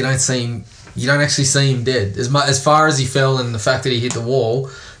secondly, you don't actually see him dead. As far as he fell and the fact that he hit the wall,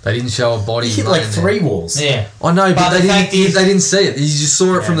 they didn't show a body. He hit laying like there. 3 walls. Yeah. I know, but But they the fact didn't. is- They didn't see it. You just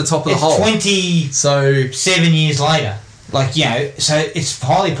saw it from the top of the It's hole. 27 So years later. Like, you know, so it's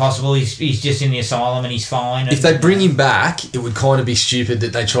highly possible he's just in the asylum and he's fine. If they bring him back, it would kind of be stupid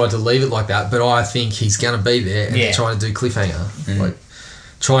that they tried to leave it like that. But I think he's going to be there and they're trying to do cliffhanger, like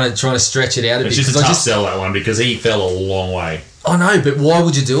trying to stretch it out a bit. It's just a tough sell, that one, because he fell a long way. I know, but why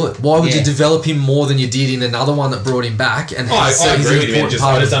would you do it? Why would you develop him more than you did in another one that brought him back? And I agree with you. I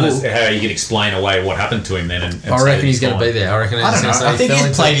just don't know book. how you can explain away what happened to him then. And I reckon he's going to be there. I reckon. I don't know. I think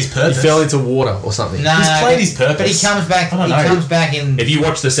he's played his purpose. He fell into water or something. No, he's played his purpose. But he comes back. I don't know. He comes back in. If you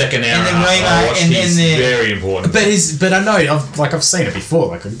watch the second hour, in the remake, he's very important. But I know, I've seen it before.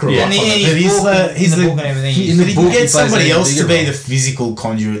 Like I grew up on it. But he's the book and everything. But he can get somebody else to be the physical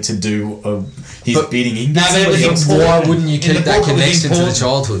conduit to do his bidding. No, but it was important. Why wouldn't you keep that connection to the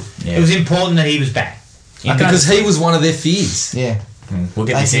childhood? It was important that he was back. Because he was one of their fears. Yeah. We'll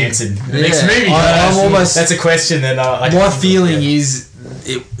get this answered in the Yeah. next movie. I'm almost. That's a question that my feeling is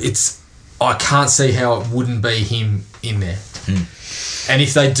it's. I can't see how it wouldn't be him in there. And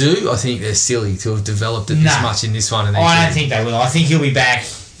if they do, I think they're silly to have developed it this much in this one. And I don't think they will. I think he'll be back.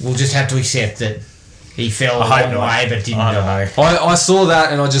 We'll just have to accept that he fell a long way but didn't die. I saw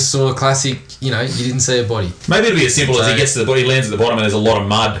that and I just saw a classic. You know, you didn't see a body. Maybe it'll be as simple as he gets to the body, he lands at the bottom, and there's a lot of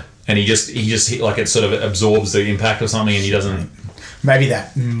mud, and he just like it sort of absorbs the impact or something, and he doesn't. Maybe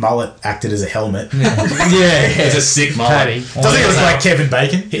that mullet acted as a helmet. It's a sick mullet. Doesn't he look like Kevin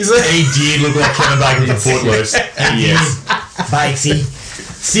Bacon? He did look like Kevin Bacon with the footloose. Yes. Bakesy.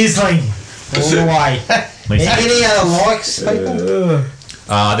 Sizzling. All the way. Any other likes, people?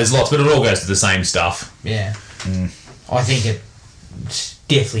 There's lots, but it all goes to the same stuff. Yeah. I think it's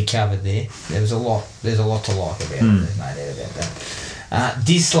definitely covered there. There's a lot to like about it. There's no doubt about that.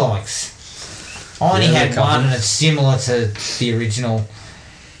 Dislikes. I only had one, and it's similar to the original.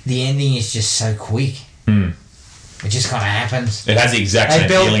 The ending is just so quick. It just kind of happens. It has the exact same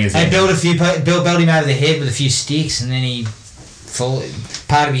feeling as they built him over the head with a few sticks, and then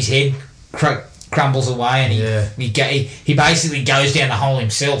part of his head crumbles away, and he basically goes down the hole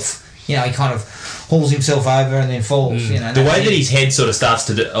himself. You know, he kind of hauls himself over and then falls. You know, the way that his head sort of starts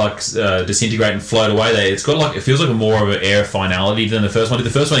to disintegrate and float away, there, it feels like more of an air finality than the first one. The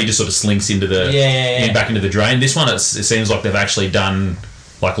first one, he just sort of slinks into back into the drain. This one, it seems like they've actually done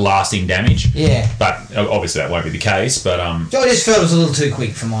like lasting damage. Yeah, but obviously that won't be the case. But I just felt it was a little too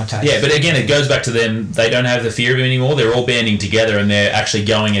quick for my taste. Yeah, but again, it goes back to them. They don't have the fear of him anymore. They're all banding together and they're actually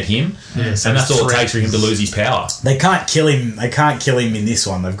going at him. Yeah, so and that's all it takes for him to lose his power. They can't kill him. They can't kill him in this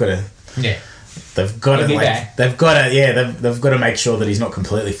one. They've got to. Yeah. They've got to they've got to make sure that he's not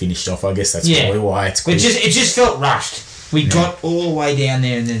completely finished off. I guess that's probably why it's quick. It just felt rushed. We got all the way down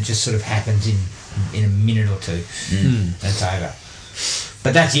there and then it just sort of happens in a minute or two. That's over.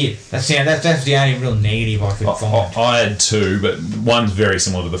 But that's it. That's the only real negative I could find. I had two, but one's very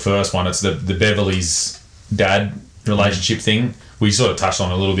similar to the first one. It's the Beverly's dad relationship thing. We sort of touched on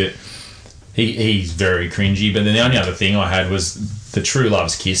it a little bit. He's very cringy, but then the only other thing I had was the True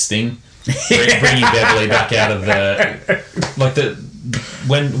Love's kiss thing. Bringing Beverly back out of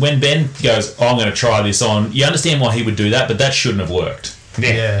when Ben goes, I'm going to try this on, you understand why he would do that, but that shouldn't have worked.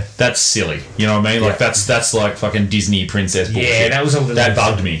 Yeah. That's silly. You know what I mean? Like that's like fucking Disney princess bullshit. Yeah, that was a little that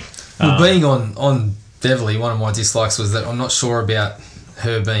bugged me. Well, being on Beverly, one of my dislikes was that I'm not sure about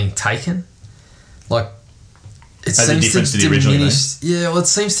her being taken. Like it seems to diminish. Yeah, well, it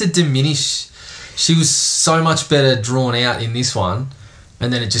seems to diminish. She was so much better drawn out in this one,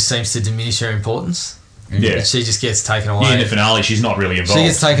 and then it just seems to diminish her importance. Yeah, and she just gets taken away. Yeah, in the finale, she's not really involved. She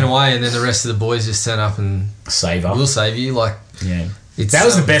gets taken away, and then the rest of the boys just turn up and save her. We'll save you. Like, yeah. That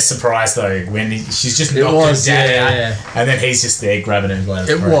was the best surprise though, when she's just knocked her dad out, and then he's just there grabbing her by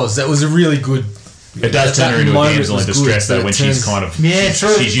the throat. That was a really good. It does turn her into a damsel in distress though, when she's kind of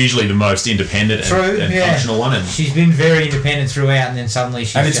true. She's usually the most independent and functional one, and she's been very independent throughout, and then suddenly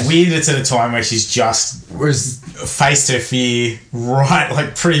she's it's weird. It's at a time where she's just faced her fear, right?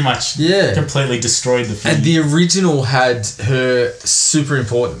 Like pretty much, completely destroyed the fear. And the original had her super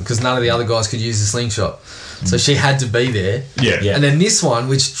important because none of the other guys could use the slingshot. So she had to be there. Yeah. And then this one,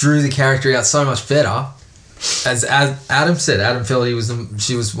 which drew the character out so much better, as Adam said, Adam felt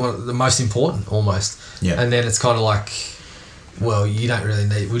she was one of the most important almost. Yeah. And then it's kind of like, well, we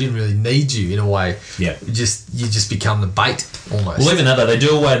didn't really need you in a way. Yeah. You just become the bait almost. Well, even that though, they've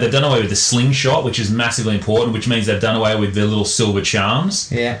done away with the slingshot, which is massively important, which means they've done away with the little silver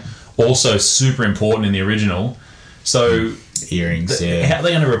charms. Yeah. Also super important in the original. So earrings. How are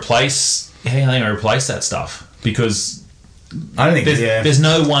they going to replace that stuff? Because I don't think there's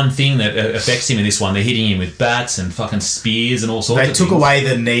no one thing that affects him in this one. They're hitting him with bats and fucking spears and all sorts of things. They took away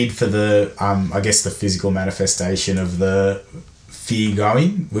the need for the, I guess, the physical manifestation of the fear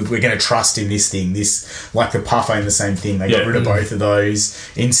going. We're going to trust in this thing. This, like the puff ain't the same thing. They got rid of both of those.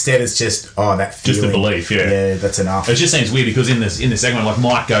 Instead, it's just that feeling. Just the belief, Yeah, that's enough. It just seems weird because in the segment, like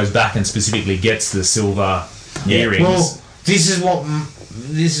Mike goes back and specifically gets the silver earrings. Well,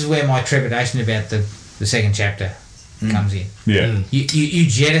 this is where my trepidation about the second chapter comes in. Yeah. You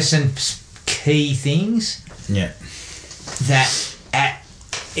jettison key things Yeah. that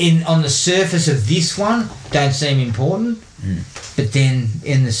on the surface of this one don't seem important, but then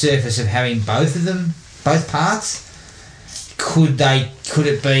in the surface of having both of them, both parts, could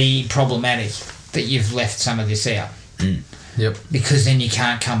it be problematic that you've left some of this out? Yep. Because then you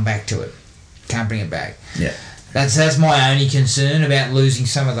can't come back to it, can't bring it back. Yeah. That's my only concern about losing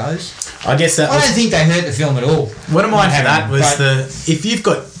some of those. I guess that I don't think they hurt the film at all. What am I for that But- was if you've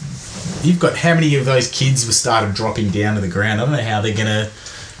got how many of those kids were started dropping down to the ground? I don't know how they're gonna,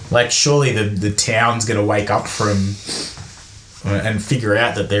 like, surely the town's gonna wake up from and figure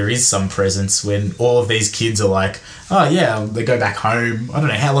out that there is some presence when all of these kids are like, oh yeah, they go back home. I don't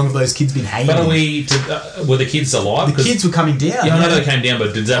know how long have those kids been hanging. But were the kids alive? The kids were coming down. Yeah, I know they came down,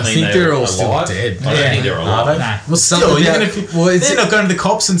 but does that mean think they're they're all alive? still dead. I don't think they're alive. No. Well, still, they're not going to the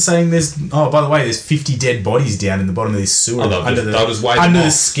cops and saying by the way, there's 50 dead bodies down in the bottom of this sewer they'll just wave them under the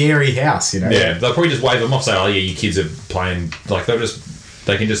off. scary house, Yeah, they'll probably just wave them off, say, oh yeah, you kids are playing, like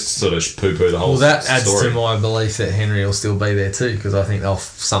they can just sort of poo-poo the whole Well, that adds story. to my belief that Henry will still be there too, because I think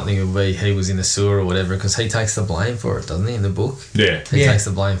something will be he was in the sewer or whatever, because he takes the blame for it, doesn't he, in the book? Yeah. He takes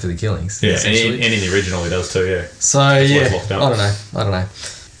the blame for the killings. Yeah, and essentially. in the original he does too, yeah. So, why yeah, it's locked up. I don't know.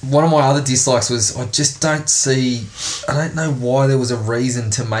 One of my other dislikes was I don't know why there was a reason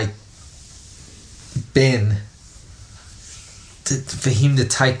to make Ben, for him to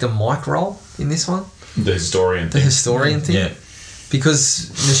take the Mike role in this one. The historian thing. Thing. Yeah. Because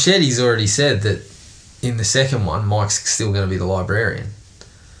Machete's already said that in the second one, Mike's still going to be the librarian.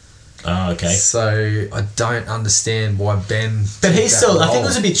 Oh, okay. So I don't understand why Ben. But he's still. I think it role.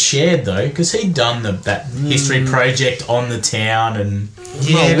 was a bit shared though, because he'd done that history project on the town, and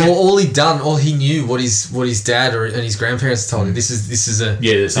all he knew what his dad and his grandparents told him. This is an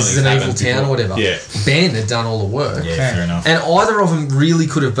evil town or whatever. Yeah. Ben had done all the work. yeah, fair enough. And either of them really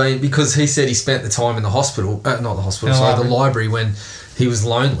could have been, because he said he spent the time in the hospital, the library when he was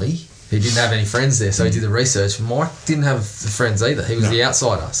lonely. He didn't have any friends there, so he did the research. Mike didn't have the friends either. He was the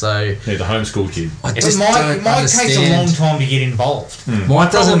outsider. So yeah, the homeschool kid. I just Mike don't takes a understand. long time to get involved.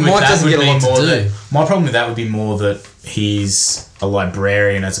 Mike doesn't get a lot to do. My problem with that would be more that he's a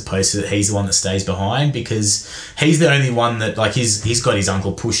librarian as opposed to that he's the one that stays behind, because he's the only one that, like, he's got his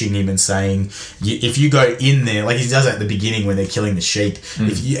uncle pushing him and saying, if you go in there, like he does at the beginning when they're killing the sheep,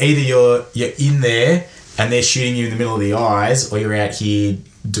 if you either you're in there and they're shooting you in the middle of the eyes, or you're out here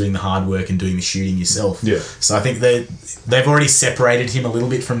doing the hard work and doing the shooting yourself. Yeah. So I think they've already separated him a little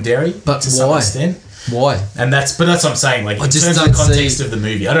bit from Derry, But to some why? extent. Why? And that's what I'm saying. Like, I in just terms of don't the context see- of the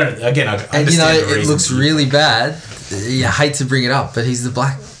movie, I understand And the it reasons looks that you- really bad. You hate to bring it up, but he's the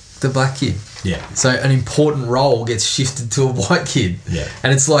black kid. Yeah. So an important role gets shifted to a white kid. Yeah.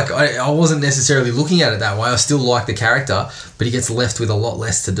 And it's like, I wasn't necessarily looking at it that way. I still like the character, but he gets left with a lot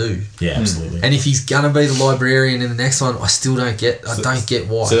less to do. Yeah, absolutely. And if he's gonna be the librarian in the next one, I still don't get. I don't get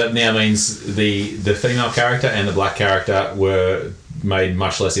why. So that now means the female character and the black character were made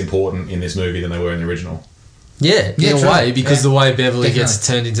much less important in this movie than they were in the original. Yeah, in a true. way, because Yeah. the way Beverly Definitely. gets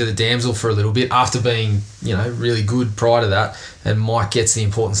turned into the damsel for a little bit after being, really good prior to that, and Mike gets the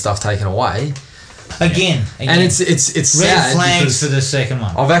important stuff taken away. Again. And it's red sad flags because for the second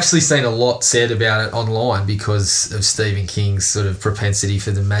one. I've actually seen a lot said about it online because of Stephen King's sort of propensity for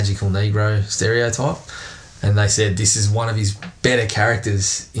the magical Negro stereotype. And they said this is one of his better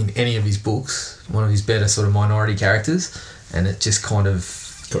characters in any of his books, one of his better sort of minority characters, and it just kind of...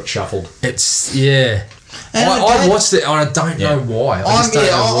 Got shuffled. It's, yeah. And I watched it and I don't know why. I just don't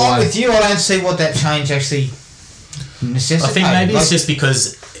know why. I'm with you. I don't see what that change actually necessitated. I think maybe it's just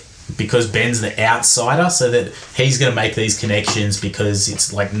because Ben's the outsider, so that he's going to make these connections because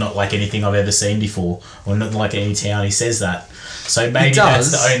it's like not like anything I've ever seen before, or not like any town. He says that, so maybe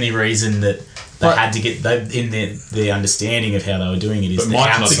that's the only reason that they had to get in the understanding of how they were doing it. Is But the Mike's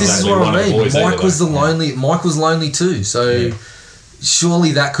not outside. This is exactly what one I of the mean. boys Mike either, was though. Mike was lonely too. So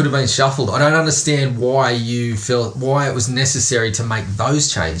surely that could have been shuffled. I don't understand why it was necessary to make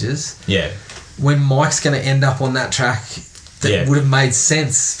those changes Yeah, when Mike's going to end up on that track. That would have made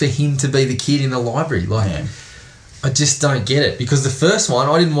sense for him to be the kid in the library. I just don't get it, because the first one,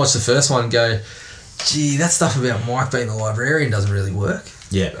 I didn't watch the first one and go, gee, that stuff about Mike being the librarian doesn't really work.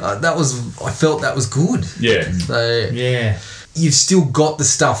 yeah. I felt that was good. Yeah. So Yeah. you've still got the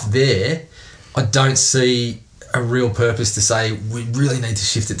stuff there. I don't see a real purpose to say we really need to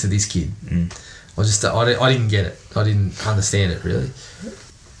shift it to this kid. I didn't get it. I didn't understand it really.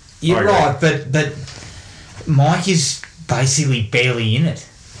 You're right, but Mike is basically barely in it.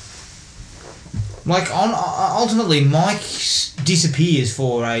 Like, ultimately, Mike disappears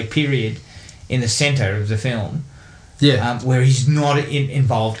for a period in the centre of the film. Yeah. Where he's not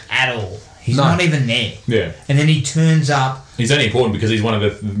involved at all. He's not even there. Yeah. And then he turns up. He's only important because he's one of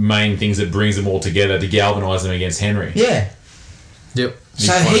the main things that brings them all together to galvanise them against Henry. Yeah. Yep.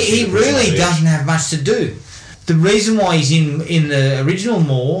 So he really doesn't have much to do. The reason why he's in the original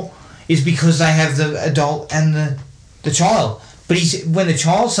more is because they have the adult and the child. But when the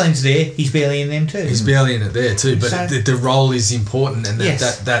child scene's there, he's barely in them too. He's barely in it there too. But So- the role is important, and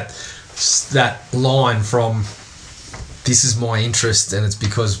Yes. that line from "this is my interest, and it's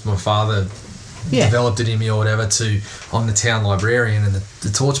because my father developed it in me" or whatever, to "I'm the town librarian and the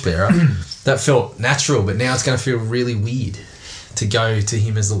torchbearer," that felt natural. But now it's going to feel really weird to go to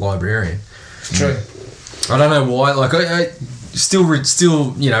him as the librarian. True. I don't know why. Like I still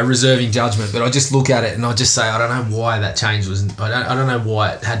reserving judgment, but I just look at it and I just say I don't know why that change was. I don't know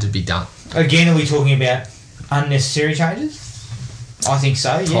why it had to be done. Again, are we talking about unnecessary changes? I think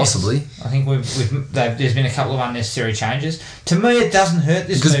so, yes. Possibly. I think there's been a couple of unnecessary changes. To me, it doesn't hurt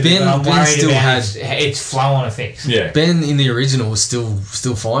this Because movie, Ben- but I'm Ben worried still about had- its flow-on effects. Yeah. Ben in the original was still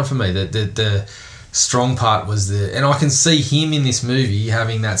fine for me. The strong part was and I can see him in this movie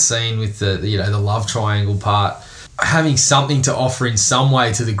having that scene with the love triangle part, having something to offer in some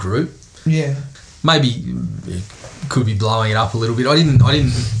way to the group. Yeah. Maybe it could be blowing it up a little bit.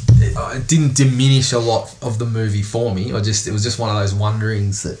 It didn't diminish a lot of the movie for me. It was just one of those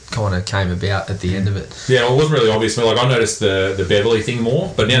wonderings that kind of came about at the end of it. Yeah, well, it wasn't really obvious. Like, I noticed the Beverly thing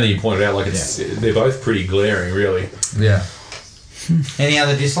more, but now that you pointed out, like, they're both pretty glaring, really. Yeah. Any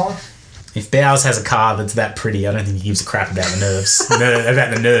other dislikes? If Bowers has a car that's that pretty, I don't think he gives a crap about the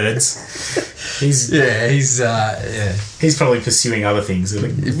about the nerds. He's probably pursuing other things.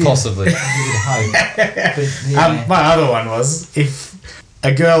 Possibly. My other one was, if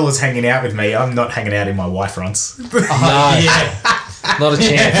a girl was hanging out with me, I'm not hanging out in my Y fronts. No. Not a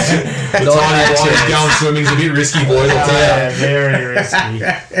chance. Going swimming's a bit risky, boys. I'll tell you. Very risky.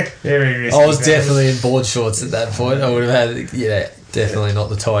 Very risky. I was definitely in board shorts at that point. I would have had, definitely not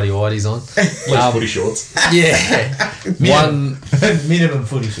the tidy whities on. Footy shorts. Yeah. Minimum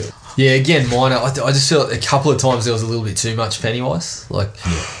footy short. Yeah, again, minor. I just felt a couple of times there was a little bit too much Pennywise. Like,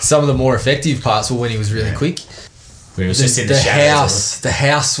 some of the more effective parts were when he was really quick. It was just in the shadows. The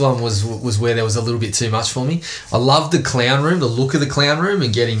house one was where there was a little bit too much for me. I loved the clown room, the look of the clown room,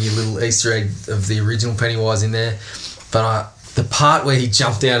 and getting your little Easter egg of the original Pennywise in there. But the part where he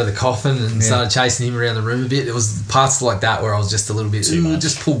jumped out of the coffin and started chasing him around the room a bit, it was parts like that where I was just a little bit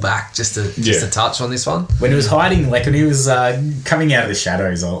just pull back just a touch on this one. When he was hiding, like when he was coming out of the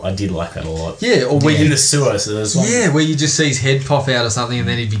shadows, I did like that a lot. Yeah, or in the sewer. So there's one. Yeah, where you just see his head pop out or something and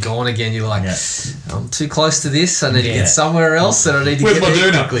then he'd be gone again. You're like, I'm too close to this. I need to get somewhere else and I need to get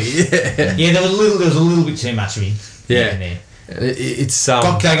there quickly. Yeah, there was a little bit too much of him. Yeah. In there. It's They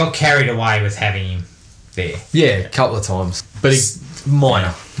got carried away with having him there. Yeah, a couple of times. But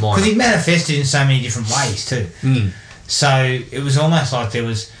minor. Because he manifested in so many different ways too. So it was almost like he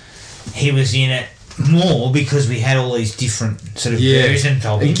was in it more because we had all these different sort of versions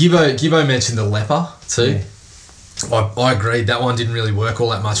of him. And Gibbo mentioned the leper too. Yeah. I agreed, that one didn't really work all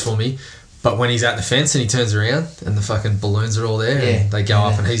that much for me. But when he's at the fence and he turns around and the fucking balloons are all there and they go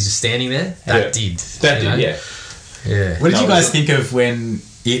up and he's just standing there, that did. Yeah. What did you guys think of when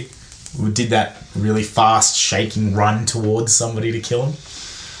it did that really fast shaking run towards somebody to kill him?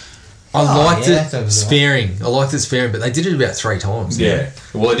 I liked it sparing. But they did it about 3 times. Yeah.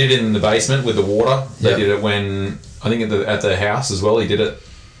 Well, they did it in the basement with the water. They did it when, I think at the house as well, he did it.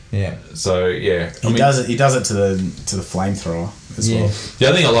 Yeah. So, yeah. He does it to the flamethrower as well. The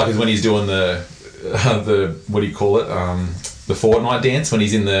other thing I like is when he's doing the what do you call it? The Fortnite dance, when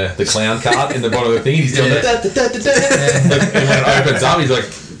he's in the clown cart in the bottom of the thing. He's doing that. And when it opens up, he's like,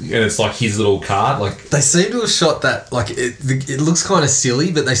 and it's like his little card. Like, they seem to have shot that. Like, it looks kind of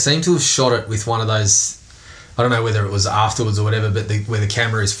silly, but they seem to have shot it with one of those. I don't know whether it was afterwards or whatever, but where the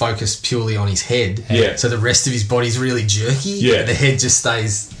camera is focused purely on his head. Yeah. So the rest of his body's really jerky. Yeah. And the head just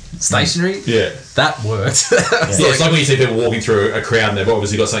stays stationary. Yeah. That worked. It's like when you see people walking through a crowd and they've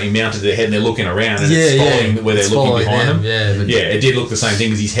obviously got something mounted to their head and they're looking around and it's following where they're looking behind them. It did look the same thing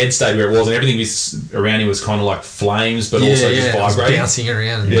because his head stayed where it was and everything around him was kind of like flames but also just vibrating. Bouncing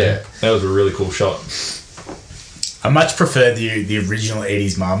around. Yeah. That was a really cool shot. I much preferred the original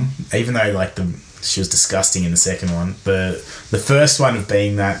Eddie's mum, even though like she was disgusting in the second one. But the first one of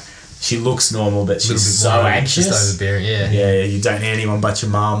being that She looks normal, but A little she's bit so more anxious. just overbearing. Yeah. Yeah, you don't need anyone but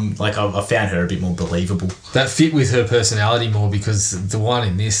your mum. Like, I found her a bit more believable. That fit with her personality more because the one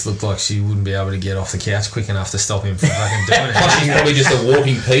in this looked like she wouldn't be able to get off the couch quick enough to stop him from fucking doing it. Plus, she's probably just a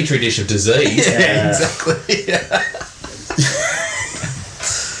walking petri dish of disease. Yeah, exactly.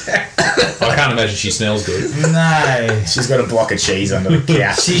 I can't imagine she smells good. No. She's got a block of cheese under the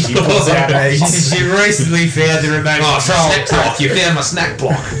couch. She pulls out these. She recently found the remote control snack block. You found my snack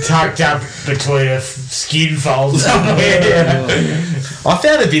block. tucked up between her skin folds somewhere. I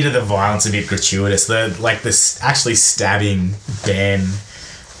found a bit of the violence a bit gratuitous. Actually stabbing Ben.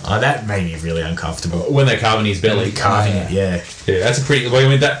 Oh, that made me really uncomfortable. When they're carving his belly. Carving it, yeah. Yeah, that's a pretty... Well, I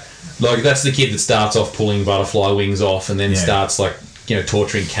mean, that's the kid that starts off pulling butterfly wings off and then starts,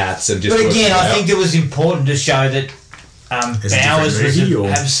 torturing cats and just... But again, I think it was important to show that Bowers was an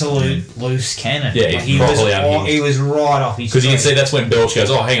absolute loose cannon. Yeah, he's properly unhinged. He was right off his Because you can feet. see that's when Belch goes,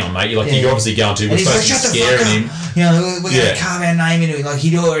 oh, hang on, mate. You're obviously going to... We're And he's supposed to like, be "Shut the scaring fuck up." him. You know, we're going to carve our name into it. Like,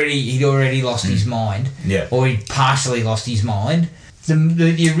 he'd already lost his mind. Yeah. Or he'd partially lost his mind.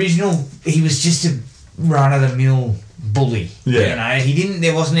 The original, he was just a run-of-the-mill bully. Yeah. You know,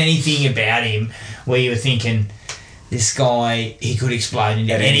 there wasn't anything about him where you were thinking, this guy, he could explode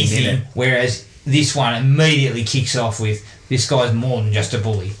into At any anything. minute. Whereas this one immediately kicks off with, this guy's more than just a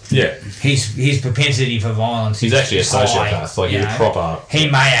bully. Yeah. His propensity for violence He's is actually a high, sociopath. Like, you he's know. a proper... He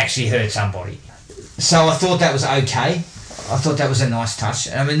may actually hurt somebody. So I thought that was okay. I thought that was a nice touch.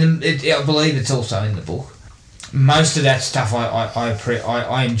 I mean, I believe it's also in the book. Most of that stuff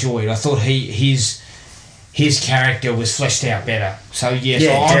I enjoyed. I thought his character was fleshed out better. So yes,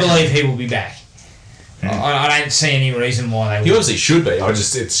 I believe he will be back. I don't see any reason why they He would. obviously should be.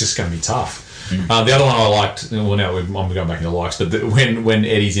 It's just going to be tough. The other one I liked. Well, now I'm going back into likes, but when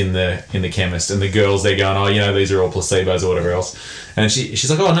Eddie's in the chemist and the girls they're going, oh, you know, these are all placebos or whatever else, and she's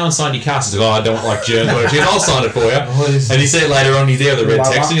like, oh, no one signed your cast. She's like, oh, I don't like germs. She goes, I'll sign it for you. And you see it later on. He's there with the red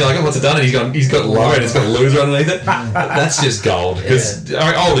text, and you're like, oh, what's it done? And he's got lower and it's got loser underneath it. That's just gold. Because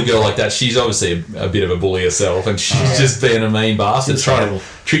older girl like that, she's obviously a bit of a bully herself, and she's just being a mean bastard,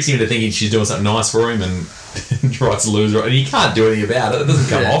 tricks him into thinking she's doing something nice for him, and writes loser, and he can't do anything about it. It doesn't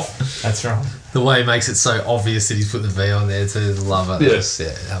come off. That's right. The way he makes it so obvious that he's put the V on there to love it. Yeah.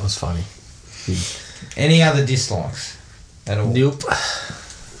 That was funny. Any other dislikes at all? Nope.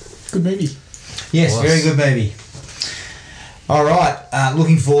 Good movie. Yes, Was. very good movie. All right,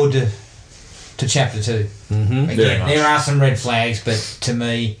 looking forward to chapter 2. Mm-hmm. Very Again, much. there are some red flags, but to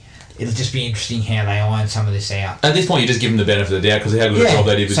me, it'll just be interesting how they iron some of this out. At this point, you just give them the benefit of the doubt because how good a job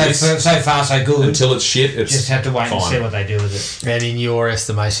they did with this. So far, so good. Until it's shit, it's just have to wait and fine. see what they do with it. And in your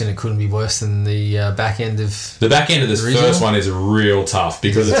estimation, it couldn't be worse than the back end of... The back end of this Original? first one is real tough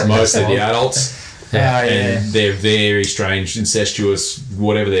because it's mostly the adults. And they're very strange, incestuous,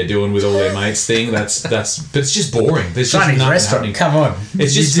 whatever they're doing with all their mates thing. But it's just boring. There's just Chinese nothing restaurant. happening. Come on.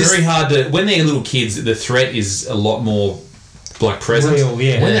 It's just very hard to... When they're little kids, the threat is a lot more... present. Real,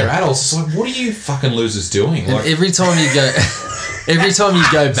 yeah. When they're adults, it's like, what are you fucking losers doing? And Like, every time you go... Every time you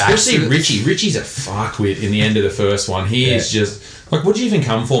go back especially to... Richie. Richie's a fuckwit in the end of the first one. He is just... Like, what do you even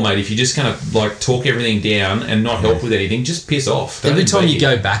come for, mate? If you just kind of, talk everything down and not help with anything, just piss off. Don't Every time invade you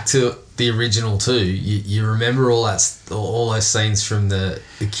go back to the original too, you remember all those scenes from the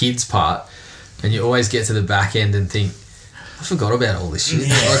kids part, and you always get to the back end and think, I forgot about all this shit.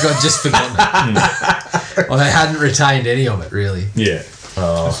 Like, I've just forgotten it. Or they hadn't retained any of it, really. Yeah.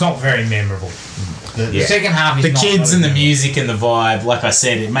 It's not very memorable. The second half is The not kids and the memorable. music and the vibe, like I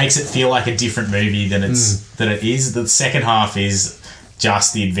said, it makes it feel like a different movie than it is. The second half is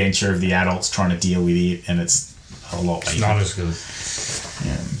just the adventure of the adults trying to deal with it, and it's a lot weaker. It's not as good.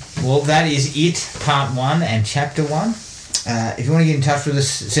 Well, that is it, part 1 and chapter 1. If you want to get in touch with us,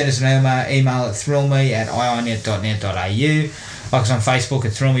 send us an email at thrillme@iinet.net.au. Like us on Facebook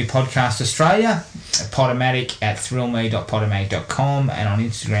at Thrill Me Podcast Australia, at Podomatic at thrillme.podomatic.com, and on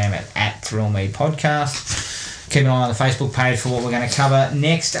Instagram at Thrillme Podcast. Keep an eye on the Facebook page for what we're going to cover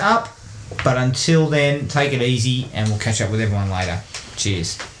next up. But until then, take it easy, and we'll catch up with everyone later.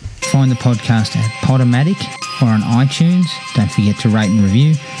 Cheers. Find the podcast at Podomatic or on iTunes. Don't forget to rate and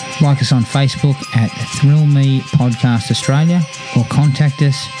review. Like us on Facebook at Thrill Me Podcast Australia, or contact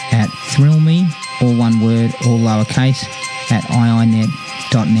us at thrillme, all one word, all lowercase, at iinet.net.au.